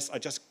 a place I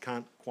just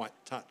can't quite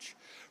touch.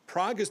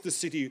 Prague is the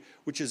city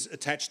which is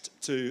attached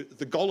to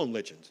the Golem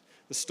legend,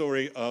 the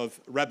story of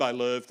Rabbi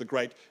Lev, the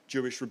great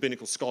Jewish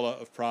rabbinical scholar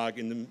of Prague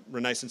in the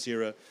Renaissance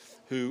era,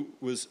 who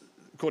was,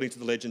 according to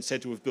the legend,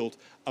 said to have built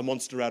a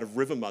monster out of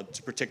river mud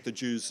to protect the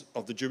Jews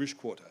of the Jewish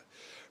quarter.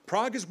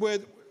 Prague is where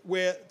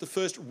the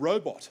first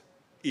robot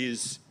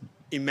is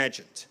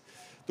imagined.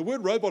 The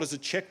word robot is a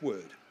Czech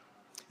word.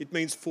 It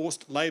means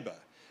forced labour.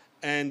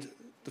 And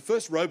The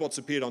first robots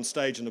appeared on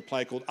stage in a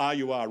play called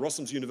RUR,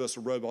 Rossum's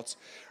Universal Robots,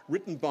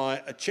 written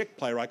by a Czech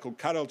playwright called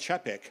Karel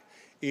Čapek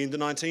in the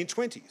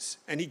 1920s.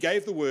 And he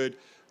gave the word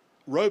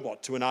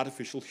robot to an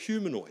artificial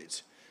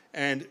humanoid.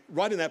 And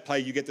right in that play,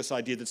 you get this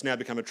idea that's now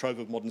become a trope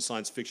of modern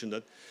science fiction,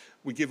 that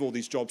we give all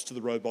these jobs to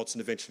the robots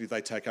and eventually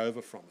they take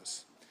over from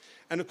us.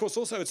 And of course,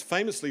 also, it's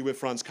famously where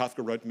Franz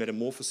Kafka wrote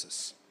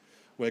Metamorphosis,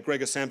 where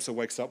Gregor Samsa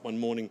wakes up one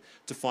morning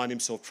to find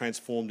himself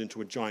transformed into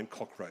a giant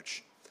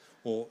cockroach,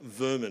 or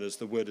vermin as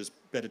the word is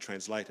better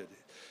translated.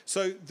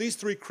 So these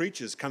three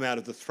creatures come out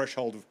of the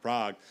threshold of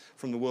Prague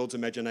from the world's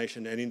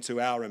imagination and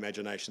into our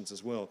imaginations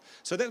as well.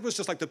 So that was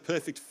just like the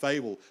perfect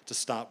fable to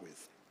start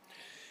with.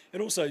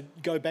 And also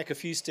go back a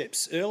few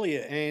steps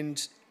earlier,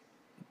 and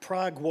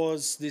Prague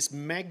was this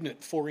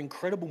magnet for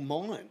incredible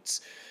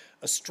minds,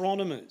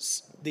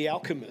 astronomers, the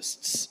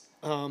alchemists,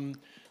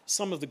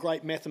 some of the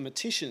great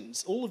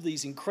mathematicians. All of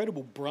these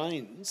incredible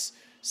brains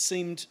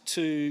seemed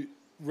to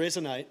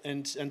resonate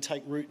and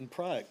take root in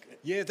Prague.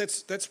 Yeah,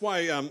 that's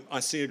why I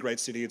see a great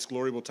city, its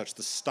glory will touch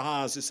the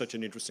stars is such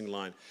an interesting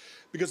line.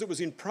 Because it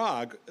was in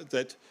Prague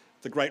that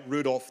the great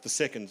Rudolf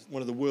II,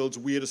 one of the world's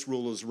weirdest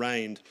rulers,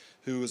 reigned,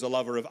 who was a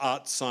lover of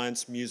art,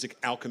 science, music,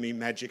 alchemy,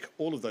 magic,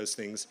 all of those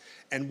things,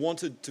 and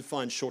wanted to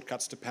find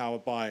shortcuts to power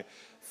by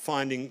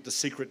finding the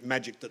secret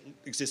magic that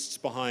exists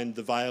behind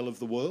the veil of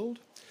the world.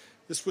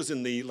 This was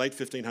in the late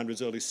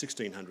 1500s, early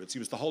 1600s. He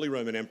was the Holy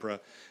Roman Emperor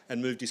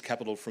and moved his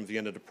capital from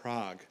Vienna to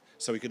Prague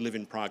so he could live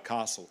in Prague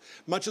Castle.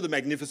 Much of the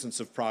magnificence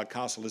of Prague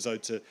Castle is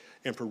owed to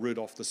Emperor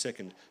Rudolf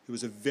II, who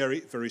was a very,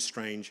 very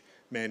strange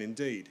man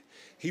indeed.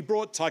 He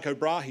brought Tycho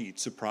Brahe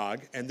to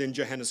Prague and then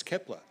Johannes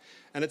Kepler.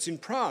 And it's in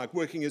Prague,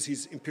 working as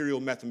his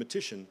imperial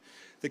mathematician,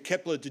 that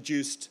Kepler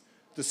deduced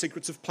the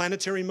secrets of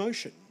planetary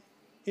motion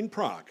in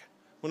Prague.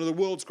 One of the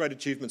world's great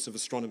achievements of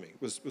astronomy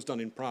was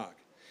done in Prague.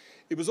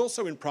 It was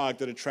also in Prague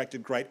that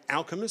attracted great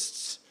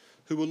alchemists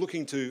who were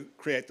looking to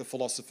create the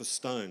Philosopher's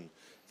Stone,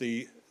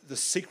 the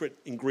secret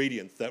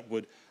ingredient that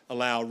would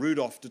allow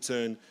Rudolf to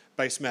turn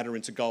base matter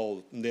into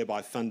gold and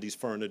thereby fund his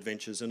foreign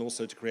adventures, and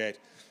also to create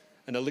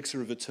an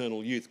elixir of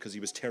eternal youth because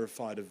he was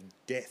terrified of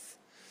death.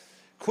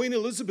 Queen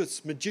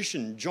Elizabeth's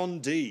magician, John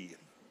Dee,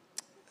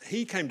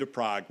 he came to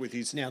Prague with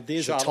his... Now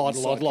there's a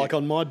title I'd like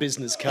on my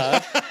business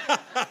card.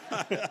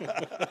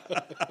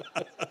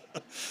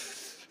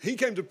 He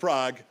came to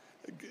Prague,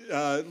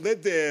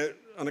 led there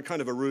on a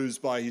kind of a ruse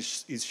by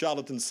his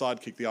charlatan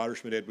sidekick, the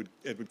Irishman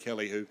Edward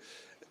Kelly, who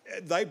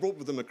they brought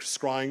with them a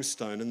scrying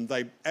stone, and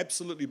they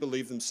absolutely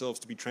believed themselves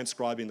to be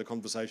transcribing the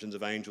conversations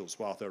of angels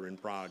while they were in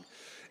Prague.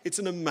 It's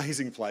an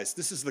amazing place.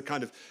 This is the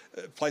kind of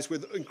place where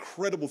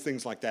incredible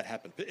things like that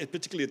happen,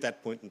 particularly at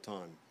that point in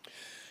time.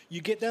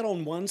 You get that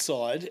on one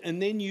side,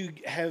 and then you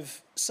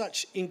have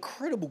such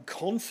incredible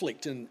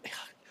conflict and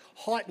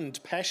heightened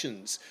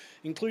passions,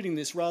 including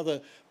this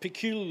rather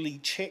peculiarly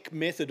Czech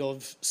method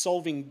of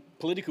solving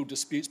political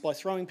disputes by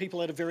throwing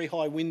people out of very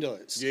high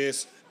windows.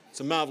 Yes, it's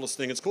a marvellous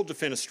thing. It's called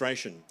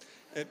defenestration.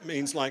 It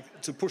means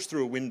like to push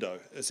through a window,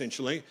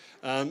 essentially.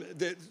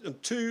 There are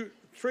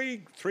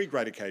three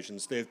great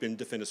occasions there have been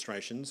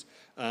defenestrations,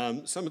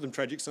 some of them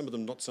tragic, some of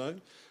them not so.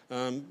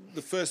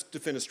 The first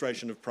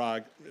defenestration of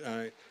Prague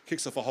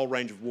kicks off a whole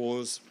range of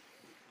wars.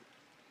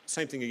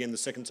 Same thing again the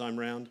second time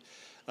round.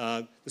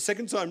 The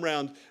second time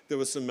round, there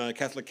were some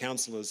Catholic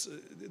councillors.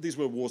 These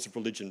were wars of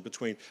religion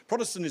between...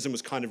 Protestantism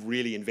was kind of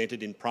really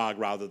invented in Prague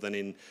rather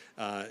than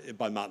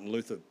by Martin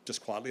Luther,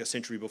 just quietly, a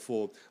century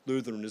before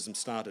Lutheranism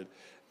started.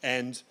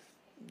 And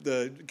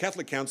the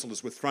Catholic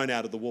councillors were thrown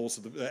out of the walls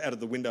out of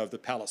the window of the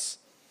palace,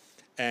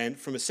 and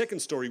from a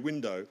second-storey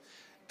window,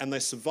 and they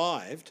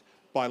survived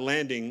by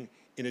landing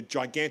in a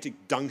gigantic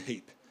dung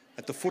heap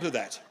at the foot of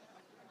that.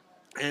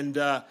 And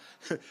the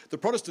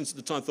Protestants at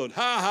the time thought,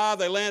 ha,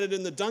 they landed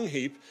in the dung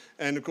heap.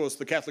 And, of course,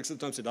 the Catholics at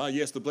the time said,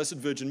 yes, the Blessed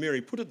Virgin Mary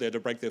put it there to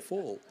break their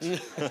fall.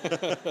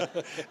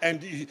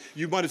 And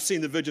you might have seen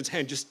the Virgin's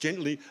hand just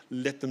gently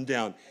let them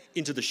down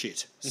into the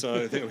shit.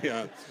 So there we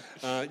are.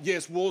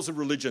 Yes, wars of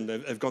religion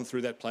have gone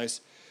through that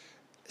place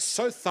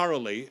so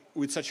thoroughly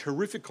with such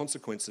horrific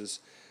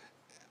consequences.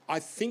 I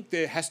think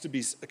there has to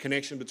be a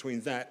connection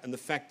between that and the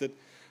fact that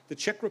the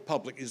Czech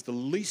Republic is the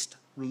least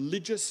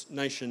religious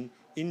nation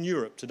in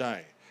Europe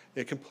today.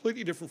 They're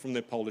completely different from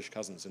their Polish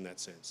cousins in that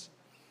sense.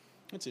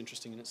 That's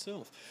interesting in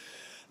itself.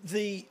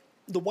 The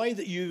way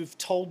that you've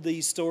told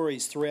these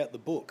stories throughout the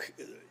book,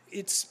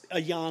 it's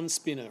a yarn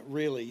spinner,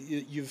 really.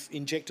 You've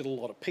injected a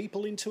lot of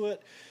people into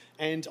it,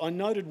 and I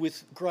noted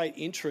with great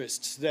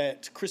interest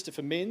that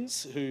Christopher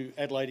Menz, who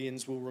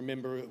Adelaideans will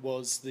remember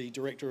was the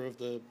director of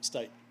the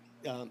State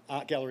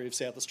Art Gallery of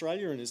South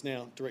Australia and is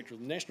now director of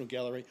the National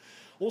Gallery,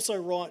 also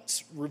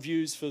writes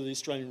reviews for the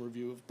Australian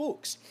Review of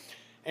Books.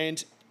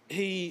 And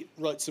he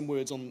wrote some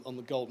words on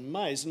the Golden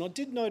Maze, and I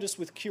did notice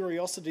with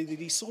curiosity that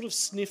he sort of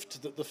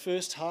sniffed that the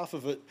first half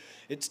of it,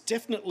 it's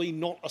definitely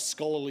not a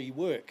scholarly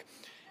work.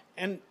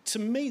 And to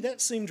me,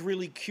 that seemed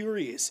really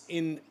curious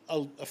in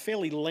a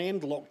fairly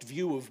landlocked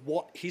view of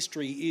what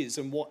history is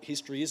and what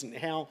history isn't,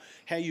 how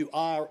you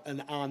are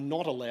and are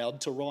not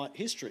allowed to write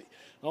history.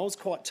 And I was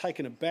quite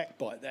taken aback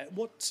by that.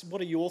 What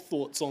are your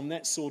thoughts on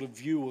that sort of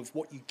view of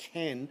what you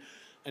can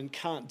and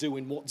can't do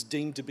in what's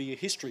deemed to be a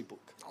history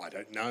book? I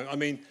don't know. I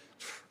mean,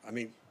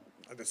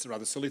 that's a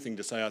rather silly thing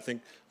to say, I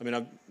think. I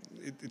mean,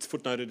 it's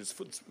footnoted,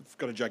 it's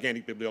got a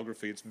gigantic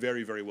bibliography, it's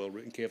very, very well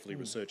written, carefully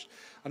researched.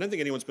 I don't think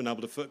anyone's been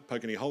able to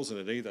poke any holes in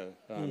it either.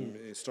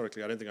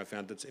 Historically, I don't think I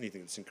found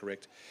anything that's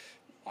incorrect.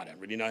 I don't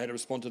really know how to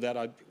respond to that.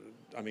 I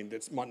mean,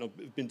 that might not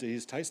have been to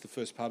his taste, the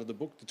first part of the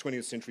book. The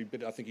 20th century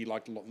bit, I think he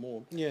liked a lot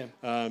more. Yeah.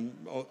 I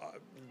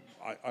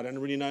don't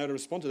really know how to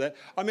respond to that.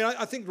 I mean,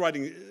 I think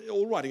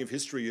all writing of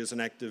history is an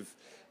act of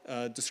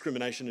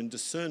discrimination and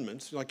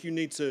discernment. Like, you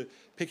need to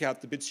pick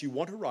out the bits you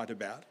want to write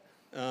about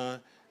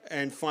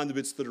and find the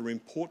bits that are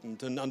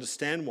important and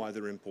understand why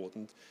they're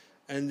important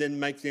and then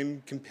make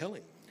them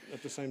compelling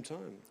at the same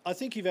time. I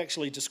think you've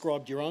actually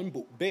described your own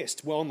book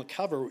best. Well, on the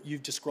cover,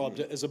 you've described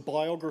it as a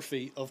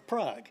biography of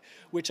Prague,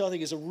 which I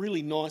think is a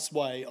really nice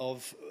way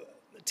of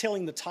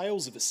telling the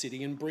tales of a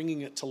city and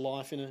bringing it to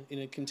life in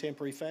a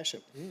contemporary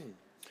fashion.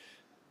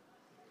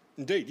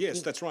 Indeed,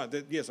 yes, that's right.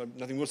 Yes, I've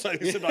nothing more to say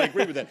except I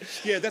agree with that.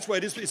 Yeah, that's why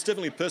it is. It's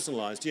definitely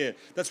personalised. Yeah,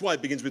 that's why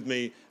it begins with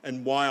me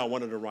and why I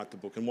wanted to write the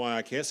book and why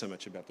I care so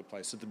much about the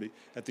place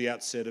at the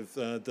outset of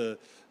the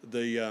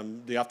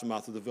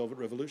aftermath of the Velvet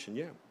Revolution.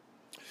 Yeah.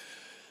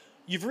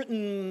 You've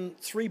written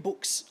 3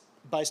 books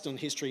based on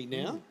history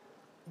now.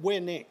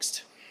 Where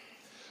next?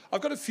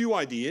 I've got a few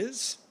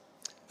ideas.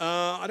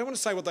 I don't want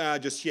to say what they are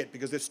just yet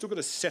because they've still got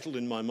to settle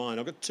in my mind.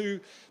 I've got two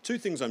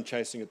things I'm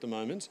chasing at the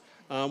moment.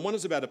 One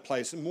is about a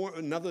place,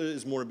 another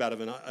is more about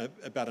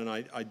an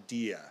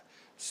idea.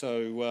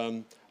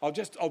 So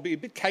I'll be a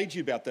bit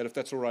cagey about that if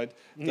that's all right,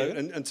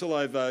 until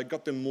I've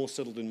got them more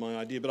settled in my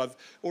idea. But I've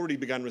already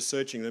begun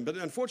researching them. But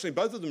unfortunately,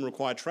 both of them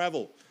require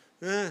travel.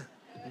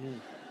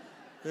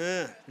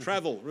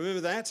 Travel.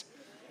 Remember that?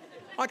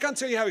 I can't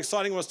tell you how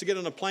exciting it was to get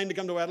on a plane to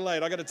come to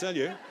Adelaide, I got to tell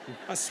you.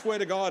 I swear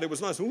to God, it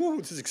was nice. Ooh,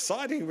 this is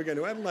exciting. We're going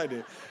to Adelaide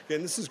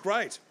again. This is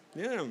great.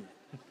 Yeah.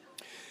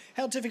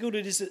 How difficult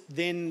is it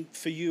then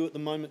for you at the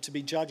moment to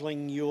be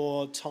juggling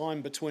your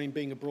time between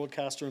being a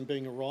broadcaster and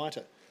being a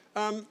writer?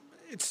 I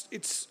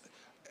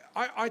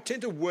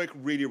tend to work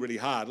really, really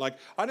hard. Like,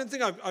 I don't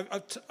think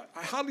I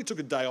hardly took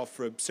a day off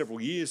for several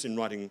years in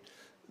writing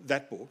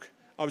that book.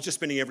 I was just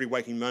spending every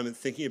waking moment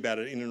thinking about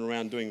it in and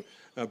around doing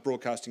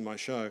broadcasting my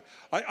show.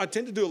 I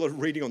tend to do a lot of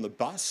reading on the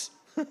bus.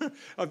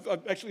 I've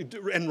actually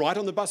and write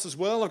on the bus as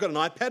well. I've got an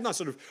iPad and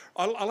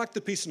I like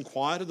the peace and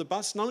quiet of the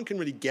bus. No one can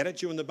really get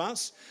at you in the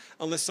bus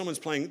unless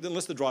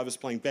the driver's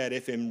playing bad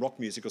FM rock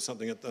music or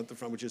something at the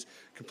front, which is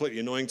completely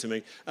annoying to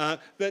me.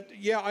 But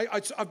yeah,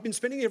 I've been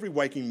spending every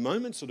waking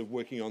moment sort of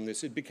working on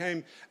this. It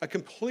became a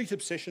complete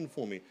obsession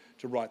for me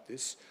to write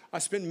this. I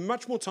spent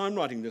much more time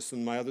writing this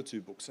than my other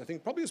 2 books. I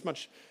think probably as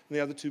much in the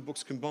other 2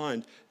 books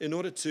combined in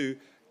order to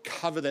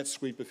cover that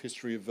sweep of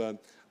history of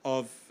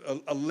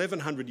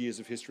 1,100 years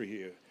of history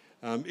here.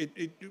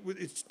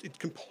 It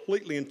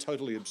completely and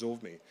totally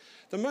absorbed me.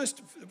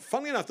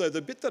 Funnily enough though,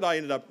 the bit that I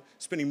ended up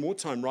spending more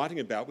time writing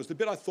about was the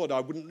bit I thought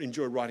I wouldn't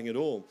enjoy writing at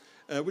all,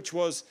 which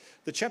was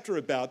the chapter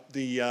about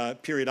the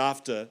period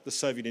after the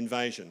Soviet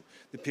invasion,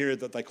 the period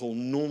that they call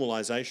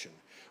normalisation,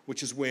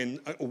 which is when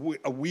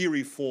a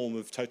weary form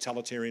of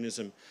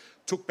totalitarianism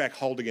took back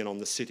hold again on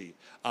the city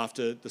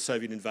after the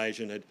Soviet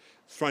invasion had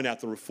thrown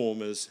out the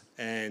reformers,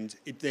 and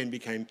it then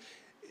became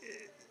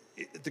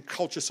the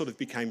culture sort of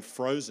became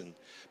frozen.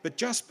 But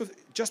just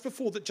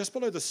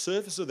below the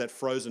surface of that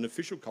frozen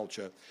official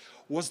culture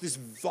was this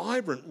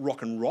vibrant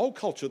rock and roll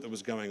culture that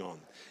was going on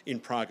in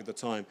Prague at the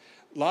time,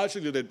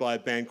 largely led by a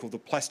band called the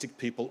Plastic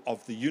People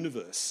of the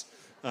Universe.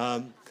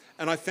 And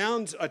I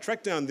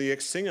tracked down the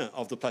ex-singer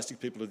of the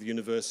Plastic People of the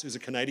Universe, who's a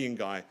Canadian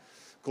guy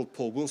called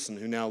Paul Wilson,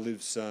 who now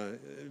lives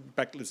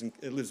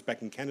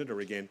back in Canada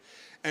again.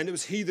 And it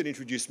was he that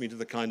introduced me to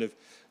the kind of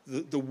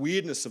the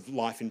weirdness of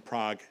life in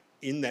Prague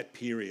in that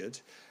period,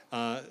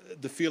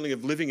 the feeling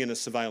of living in a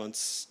surveillance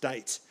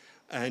state,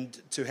 and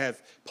to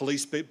have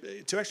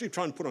to actually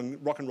try and put on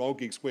rock and roll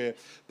gigs where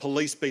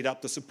police beat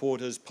up the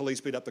supporters, police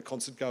beat up the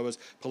concert goers,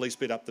 police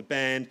beat up the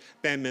band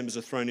members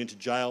are thrown into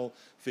jail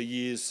for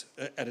years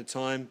at a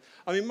time.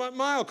 I mean,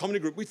 my old comedy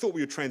group, we thought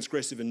we were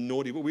transgressive and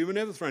naughty, but we were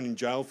never thrown in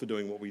jail for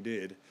doing what we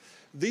did.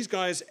 These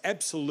guys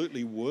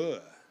absolutely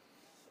were.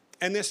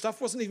 And their stuff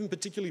wasn't even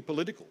particularly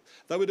political.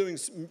 They were doing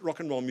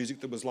rock and roll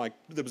music that was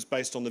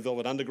based on the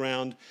Velvet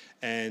Underground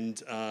and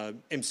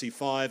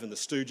MC5 and the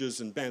Stooges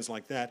and bands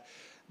like that.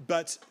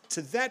 But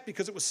to that,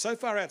 because it was so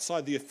far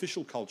outside the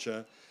official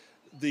culture,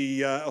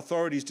 the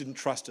authorities didn't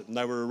trust it, and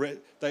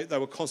they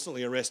were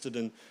constantly arrested,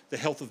 and the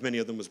health of many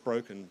of them was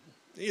broken.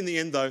 In the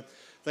end, though,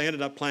 they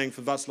ended up playing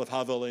for Václav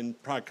Havel in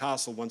Prague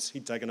Castle once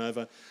he'd taken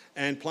over,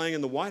 and playing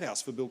in the White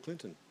House for Bill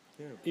Clinton.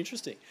 Yeah.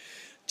 Interesting.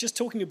 just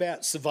talking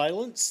about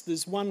surveillance,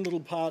 there's one little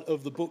part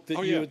of the book that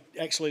Oh, you yeah. would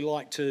actually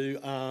like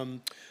to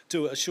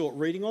do a short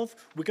reading of.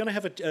 We're going to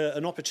have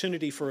an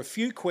opportunity for a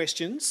few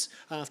questions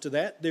after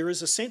that. There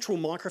is a central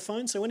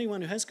microphone, so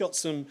anyone who has got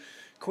some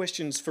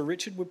questions for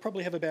Richard, we'll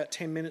probably have about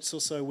 10 minutes or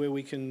so where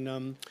we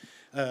can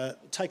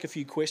take a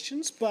few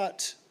questions.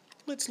 But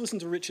let's listen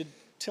to Richard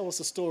tell us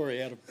a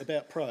story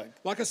about Prague.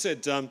 Like I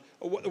said, the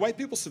way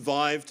people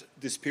survived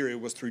this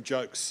period was through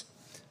jokes.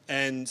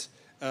 And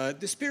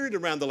this period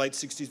around the late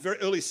 60s, very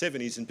early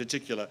 70s in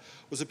particular,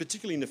 was a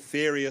particularly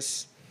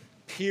nefarious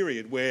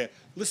period where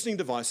listening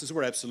devices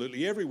were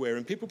absolutely everywhere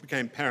and people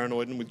became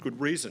paranoid, and with good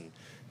reason,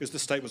 because the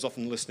state was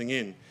often listening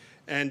in.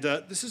 And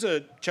this is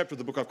a chapter of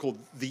the book I've called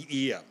The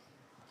Ear.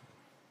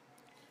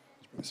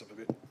 Let's bring this up a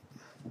bit.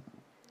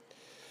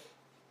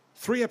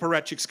 3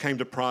 apparatchiks came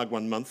to Prague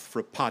one month for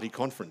a party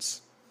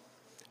conference.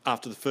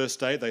 After the first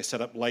day, they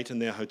sat up late in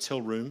their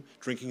hotel room,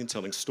 drinking and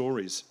telling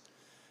stories.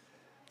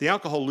 The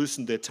alcohol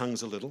loosened their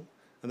tongues a little,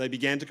 and they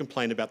began to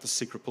complain about the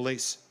secret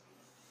police.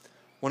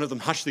 One of them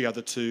hushed the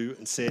other two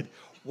and said,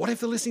 "What if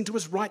they're listening to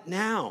us right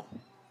now?"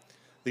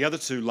 The other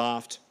two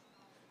laughed.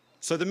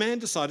 So the man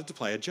decided to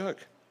play a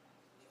joke.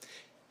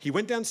 He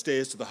went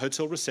downstairs to the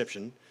hotel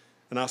reception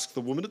and asked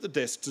the woman at the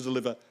desk to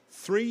deliver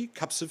 3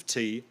 cups of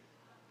tea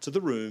to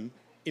the room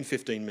in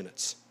 15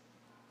 minutes.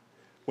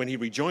 When he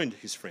rejoined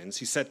his friends,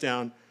 he sat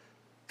down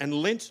and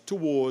leant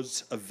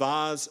towards a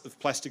vase of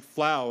plastic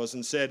flowers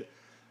and said,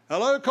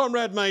 "Hello,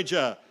 Comrade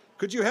Major.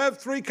 Could you have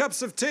 3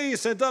 cups of tea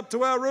sent up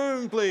to our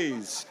room,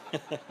 please?"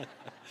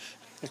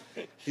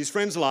 His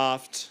friends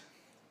laughed,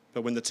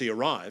 but when the tea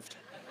arrived,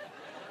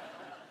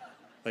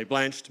 they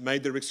blanched,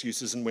 made their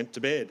excuses and went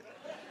to bed.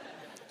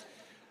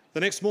 The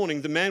next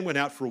morning, the man went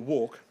out for a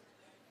walk,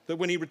 but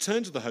when he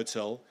returned to the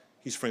hotel,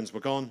 his friends were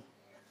gone.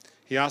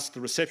 He asked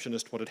the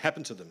receptionist what had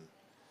happened to them.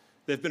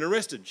 "They've been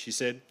arrested," she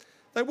said.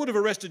 "They would have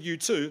arrested you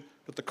too,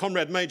 but the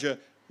Comrade Major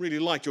really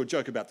liked your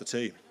joke about the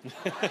tea."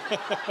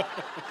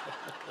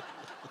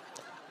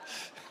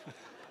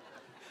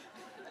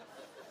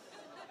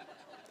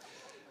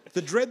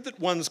 The dread that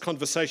one's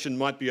conversation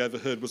might be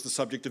overheard was the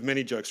subject of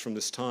many jokes from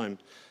this time.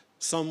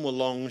 Some were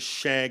long,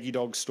 shaggy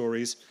dog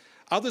stories.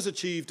 Others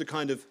achieved a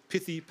kind of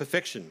pithy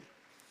perfection.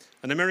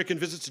 An American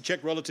visits a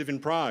Czech relative in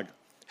Prague.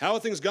 "How are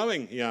things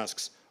going?" he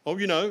asks. "Oh,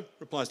 you know,"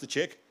 replies the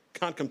Czech.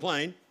 "Can't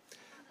complain."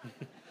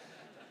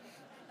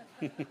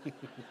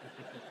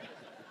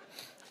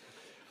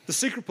 The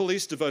secret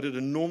police devoted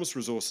enormous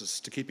resources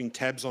to keeping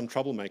tabs on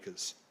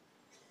troublemakers.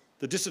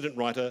 The dissident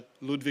writer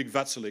Ludwig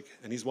Vatsulik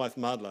and his wife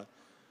Madla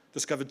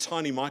discovered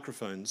tiny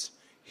microphones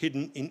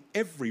hidden in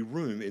every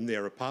room in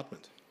their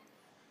apartment.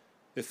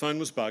 Their phone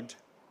was bugged,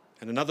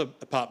 and another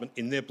apartment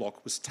in their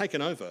block was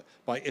taken over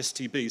by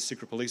STB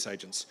secret police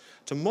agents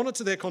to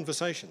monitor their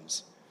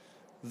conversations.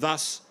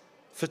 Thus,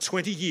 for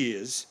 20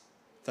 years,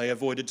 they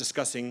avoided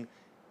discussing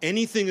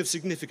anything of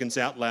significance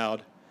out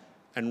loud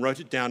and wrote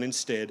it down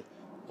instead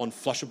on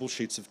flushable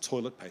sheets of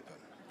toilet paper.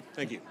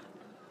 Thank you.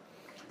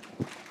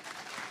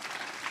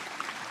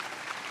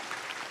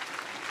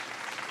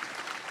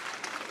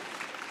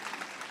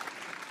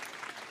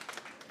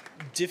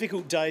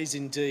 Difficult days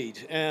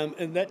indeed.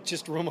 And that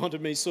just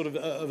reminded me sort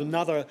of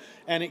another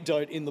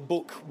anecdote in the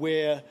book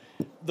where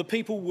the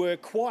people were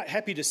quite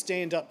happy to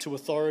stand up to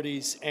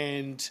authorities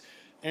and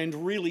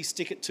really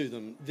stick it to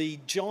them. The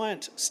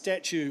giant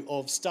statue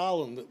of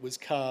Stalin that was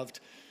carved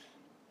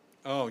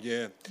Oh,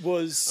 yeah.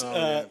 was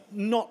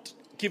not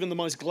given the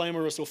most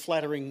glamorous or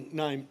flattering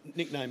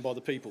nickname by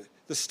the people.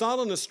 The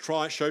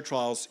Stalinist show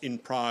trials in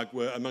Prague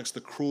were amongst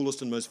the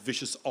cruelest and most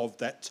vicious of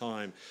that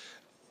time.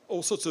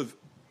 All sorts of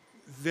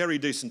very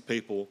decent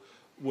people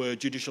were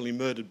judicially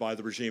murdered by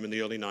the regime in the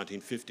early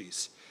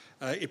 1950s.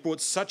 It brought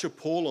such a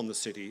pall on the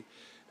city.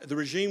 The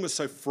regime was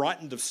so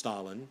frightened of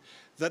Stalin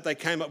that they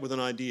came up with an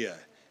idea.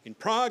 In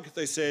Prague,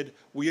 they said,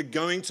 "We are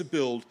going to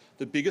build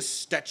the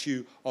biggest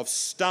statue of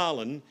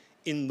Stalin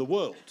in the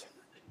world."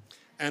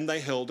 And they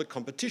held a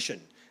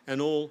competition,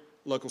 and all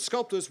local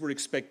sculptors were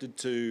expected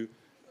to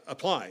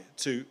apply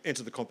to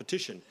enter the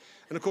competition.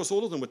 And of course,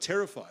 all of them were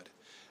terrified.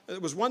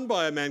 It was won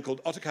by a man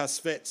called Otakar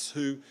Svets,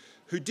 who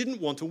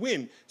didn't want to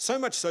win, so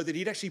much so that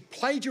he'd actually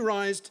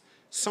plagiarised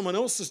someone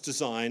else's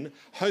design,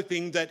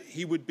 hoping that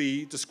he would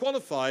be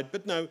disqualified.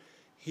 But no,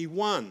 he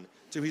won,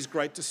 to his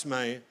great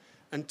dismay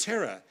and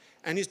terror.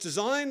 And his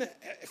design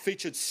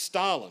featured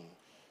Stalin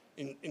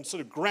in sort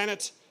of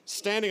granite,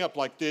 standing up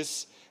like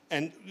this,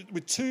 and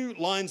with 2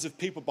 lines of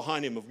people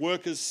behind him, of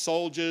workers,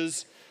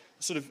 soldiers,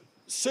 sort of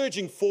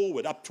surging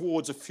forward up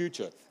towards a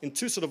future, in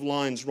 2 sort of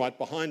lines right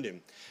behind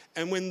him.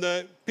 And when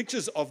the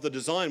pictures of the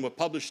design were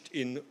published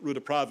in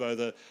Ruda Pravo,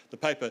 the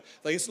paper,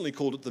 they instantly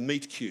called it the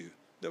meat queue.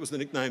 That was the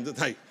nickname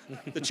that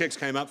the Czechs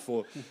came up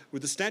for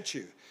with the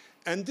statue.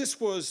 And this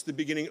was the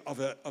beginning of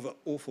an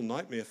awful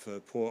nightmare for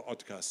poor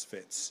Otakar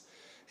Svets.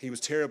 He was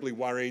terribly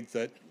worried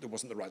that it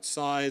wasn't the right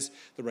size.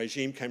 The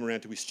regime came around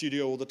to his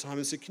studio all the time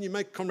and said, can you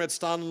make Comrade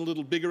Stalin a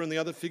little bigger and the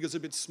other figures a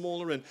bit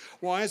smaller? And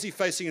why is he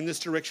facing in this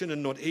direction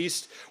and not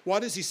east?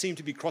 Why does he seem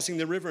to be crossing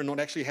the river and not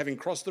actually having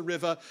crossed the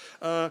river?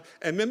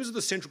 And members of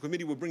the Central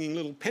Committee were bringing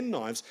little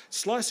penknives,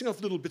 slicing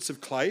off little bits of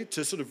clay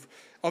to sort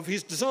of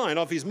his design,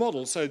 of his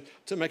model, so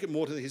to make it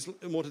more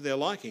to their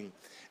liking.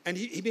 And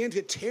he began to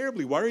get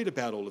terribly worried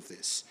about all of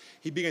this.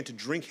 He began to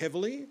drink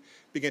heavily,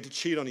 began to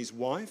cheat on his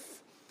wife,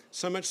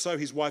 so much so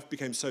his wife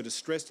became so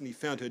distressed and he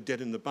found her dead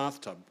in the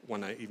bathtub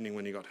one evening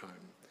when he got home.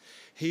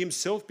 He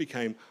himself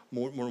became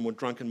more and more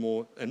drunk and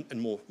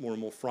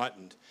more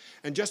frightened.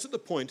 And just at the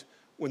point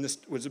when this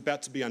was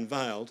about to be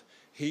unveiled,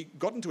 he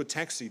got into a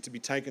taxi to be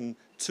taken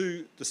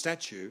to the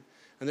statue,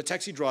 and the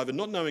taxi driver,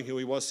 not knowing who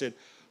he was, said,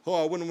 "Oh,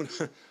 I wouldn't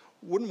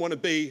want to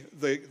be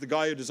the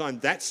guy who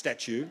designed that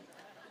statue."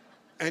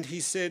 And he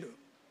said,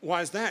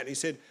 "Why is that?" He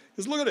said,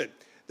 "Look at it.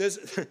 There's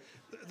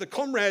the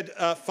comrade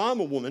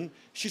farmer woman,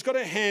 she's got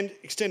her hand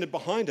extended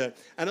behind her,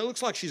 and it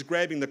looks like she's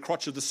grabbing the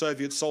crotch of the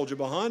Soviet soldier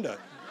behind her."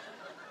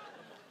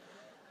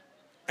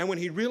 And when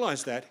he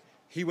realised that,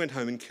 he went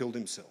home and killed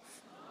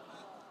himself.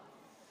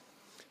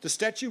 The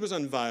statue was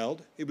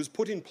unveiled, it was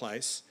put in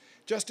place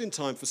just in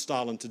time for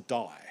Stalin to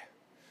die.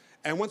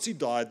 And once he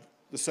died,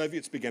 the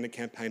Soviets began a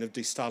campaign of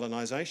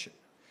de-Stalinisation.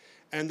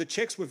 And the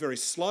Czechs were very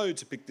slow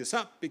to pick this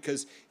up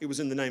because it was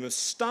in the name of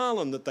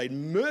Stalin that they'd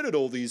murdered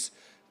all these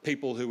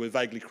people who were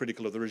vaguely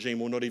critical of the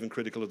regime or not even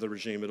critical of the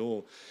regime at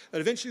all. And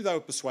eventually they were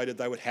persuaded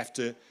they would have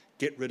to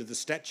get rid of the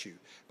statue.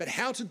 But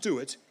how to do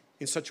it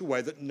in such a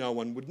way that no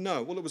one would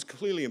know? Well, it was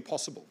clearly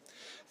impossible.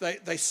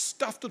 They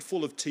stuffed it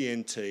full of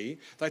TNT.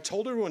 They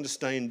told everyone to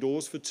stay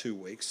indoors for 2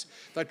 weeks.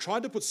 They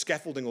tried to put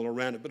scaffolding all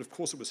around it, but of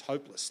course it was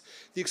hopeless.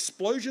 The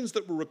explosions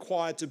that were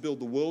required to build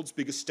the world's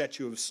biggest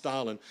statue of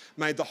Stalin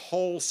made the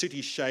whole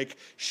city shake,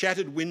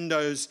 shattered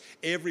windows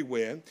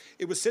everywhere.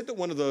 It was said that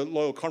one of the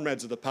loyal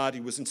comrades of the party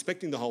was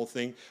inspecting the whole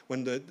thing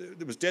when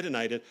it was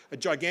detonated. A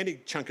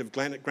gigantic chunk of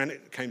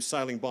granite came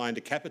sailing by and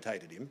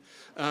decapitated him.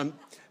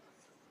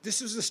 This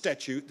is a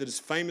statue that is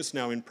famous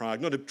now in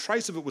Prague. Not a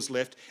trace of it was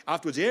left.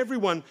 Afterwards,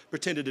 everyone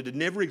pretended it had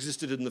never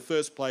existed in the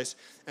first place,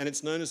 and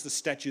it's known as the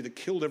statue that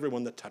killed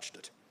everyone that touched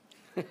it.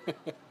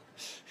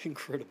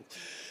 Incredible.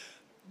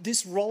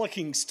 This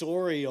rollicking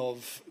story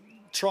of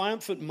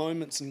triumphant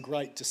moments and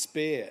great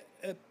despair,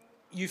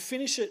 you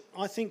finish it,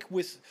 I think,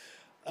 with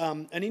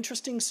an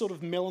interesting sort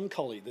of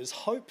melancholy. There's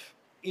hope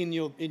in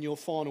your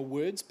final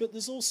words, but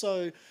there's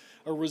also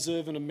a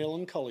reserve and a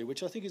melancholy,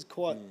 which I think is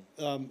quite...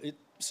 It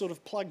sort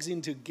of plugs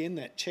into, again,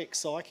 that Czech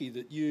psyche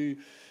that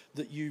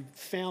you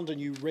found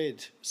and you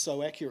read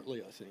so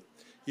accurately, I think.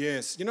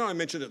 Yes. You know, I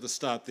mentioned at the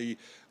start,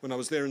 when I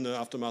was there in the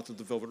aftermath of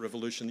the Velvet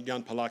Revolution,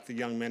 Jan Palach, the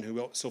young man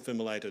who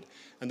self-immolated,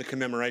 and the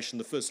commemoration,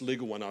 the first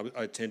legal one I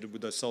attended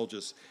with those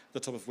soldiers at the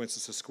top of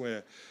Wenceslas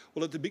Square.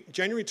 Well, at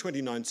January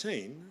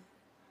 2019,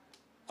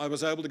 I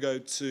was able to go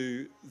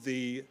to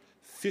the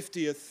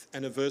 50th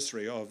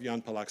anniversary of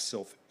Jan Palach's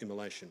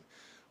self-immolation,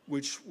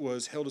 which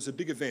was held as a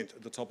big event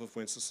at the top of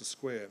Wenceslas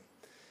Square.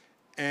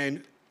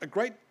 And a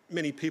great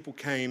many people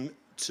came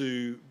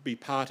to be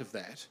part of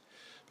that,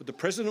 but the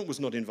President was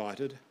not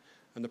invited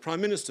and the Prime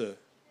Minister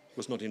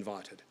was not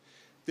invited.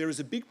 There is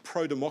a big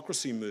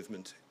pro-democracy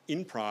movement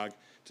in Prague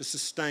to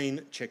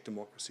sustain Czech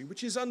democracy,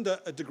 which is under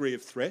a degree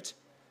of threat,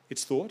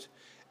 it's thought.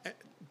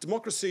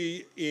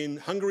 Democracy in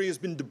Hungary has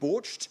been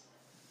debauched.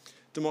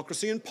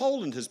 Democracy in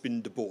Poland has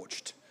been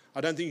debauched. I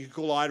don't think you can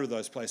call either of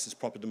those places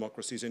proper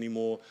democracies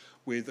anymore,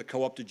 with a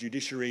co-opted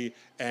judiciary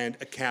and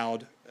a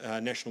cowed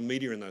national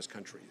media in those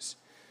countries.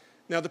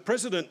 Now, the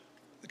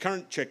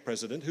current Czech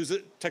president, who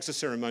takes a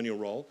ceremonial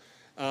role,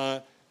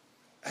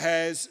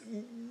 has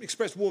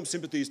expressed warm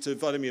sympathies to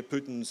Vladimir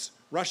Putin's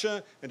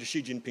Russia and to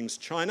Xi Jinping's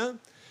China.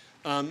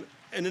 And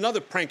another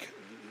prank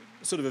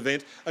sort of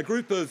event, a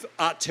group of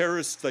art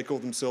terrorists, they call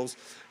themselves,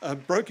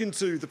 broke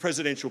into the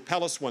presidential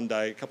palace one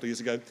day, a couple of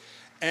years ago,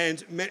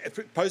 and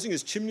posing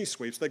as chimney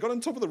sweeps, they got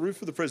on top of the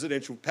roof of the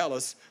presidential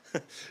palace,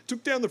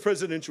 took down the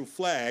presidential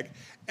flag,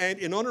 and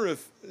in honour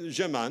of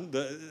Zeman,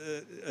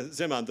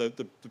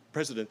 the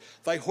president,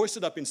 they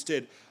hoisted up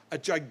instead a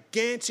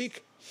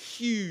gigantic,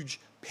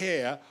 huge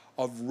pair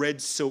of red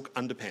silk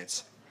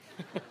underpants.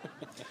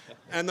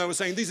 And they were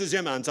saying, these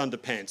are Zeman's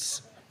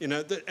underpants. You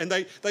know, and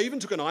they even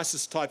took an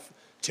ISIS-type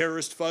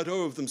terrorist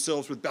photo of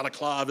themselves with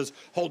balaclavas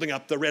holding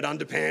up the red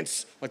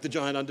underpants, like the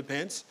giant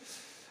underpants.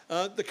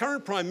 The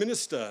current Prime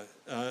Minister,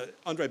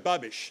 Andrej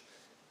Babiš,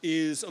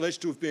 is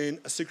alleged to have been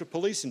a secret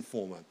police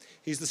informer.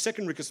 He's the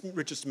second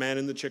richest man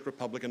in the Czech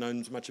Republic and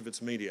owns much of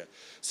its media.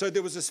 So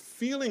there was this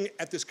feeling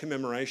at this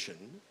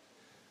commemoration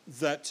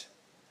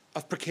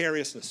of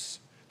precariousness,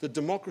 the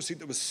democracy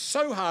that was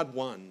so hard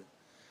won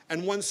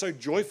and won so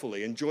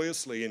joyfully and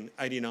joyously in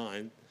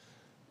 '89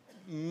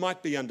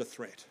 might be under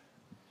threat.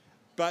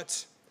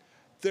 But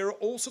there are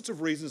all sorts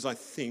of reasons, I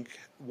think,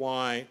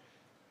 why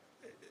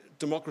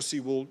democracy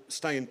will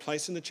stay in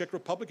place in the Czech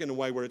Republic in a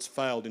way where it's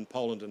failed in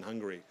Poland and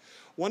Hungary.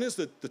 One is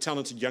that the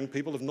talented young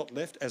people have not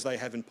left, as they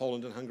have in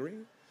Poland and Hungary.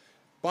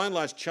 by and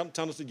large,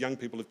 talented young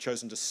people have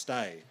chosen to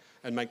stay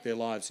and make their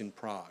lives in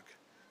Prague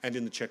and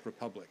in the Czech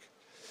Republic.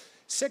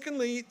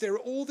 Secondly, there are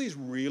all these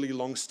really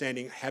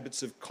long-standing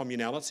habits of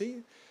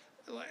communality,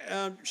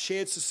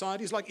 shared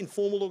societies, like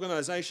informal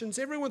organisations.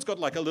 Everyone's got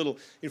like a little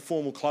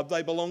informal club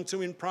they belong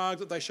to in Prague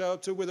that they show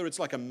up to, whether it's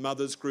like a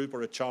mother's group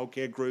or a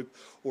childcare group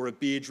or a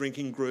beer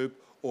drinking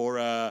group or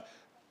a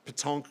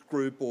pétanque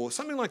group or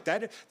something like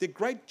that. They're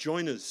great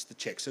joiners, the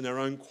Czechs, in their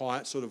own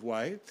quiet sort of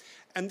way.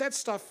 And that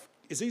stuff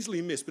is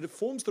easily missed, but it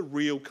forms the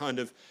real kind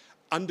of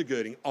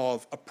undergirding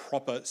of a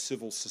proper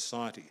civil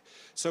society.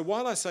 So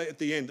while I say at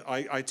the end,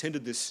 I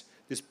attended this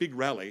big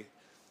rally,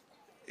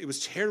 it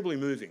was terribly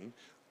moving.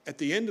 At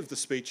the end of the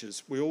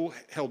speeches, we all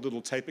held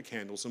little taper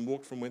candles and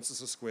walked from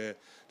Wenceslas Square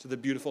to the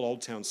beautiful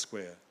Old Town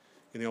Square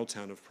in the Old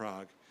Town of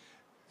Prague.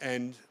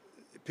 And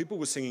people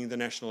were singing the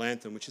national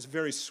anthem, which is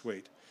very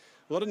sweet.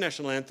 A lot of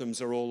national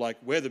anthems are all like,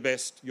 we're the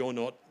best, you're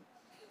not,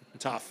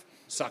 tough,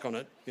 suck on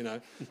it, you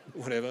know,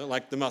 whatever,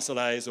 like the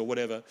Marseillaise or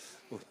whatever.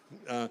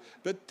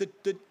 But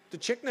the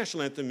Czech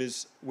national anthem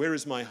is, where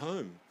is my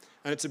home?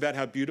 And it's about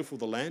how beautiful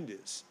the land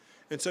is.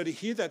 And so to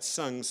hear that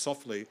sung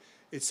softly,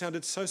 it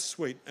sounded so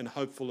sweet and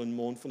hopeful and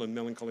mournful and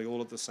melancholy all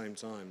at the same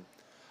time.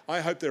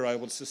 I hope they're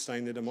able to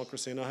sustain their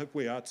democracy, and I hope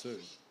we are too.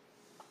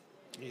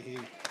 Yeah.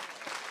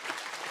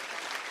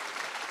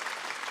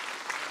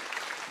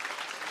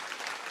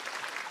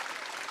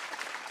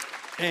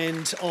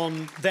 And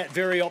on that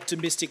very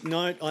optimistic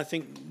note, I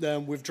think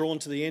we've drawn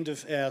to the end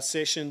of our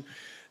session.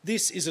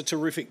 This is a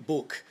terrific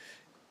book.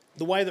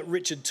 The way that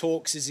Richard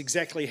talks is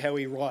exactly how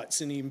he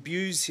writes, and he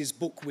imbues his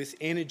book with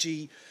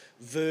energy,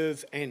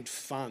 verve and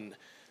fun.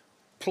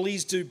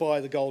 Please do buy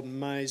The Golden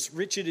Maze.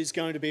 Richard is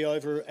going to be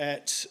over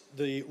at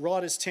the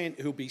writer's tent.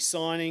 He'll be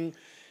signing.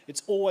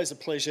 It's always a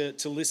pleasure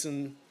to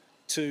listen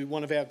to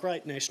one of our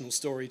great national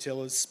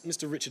storytellers,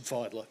 Mr. Richard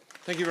Fidler.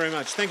 Thank you very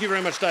much. Thank you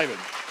very much, David.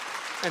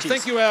 And Cheers.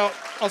 thank you our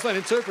Auslan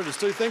interpreters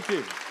too. Thank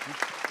you.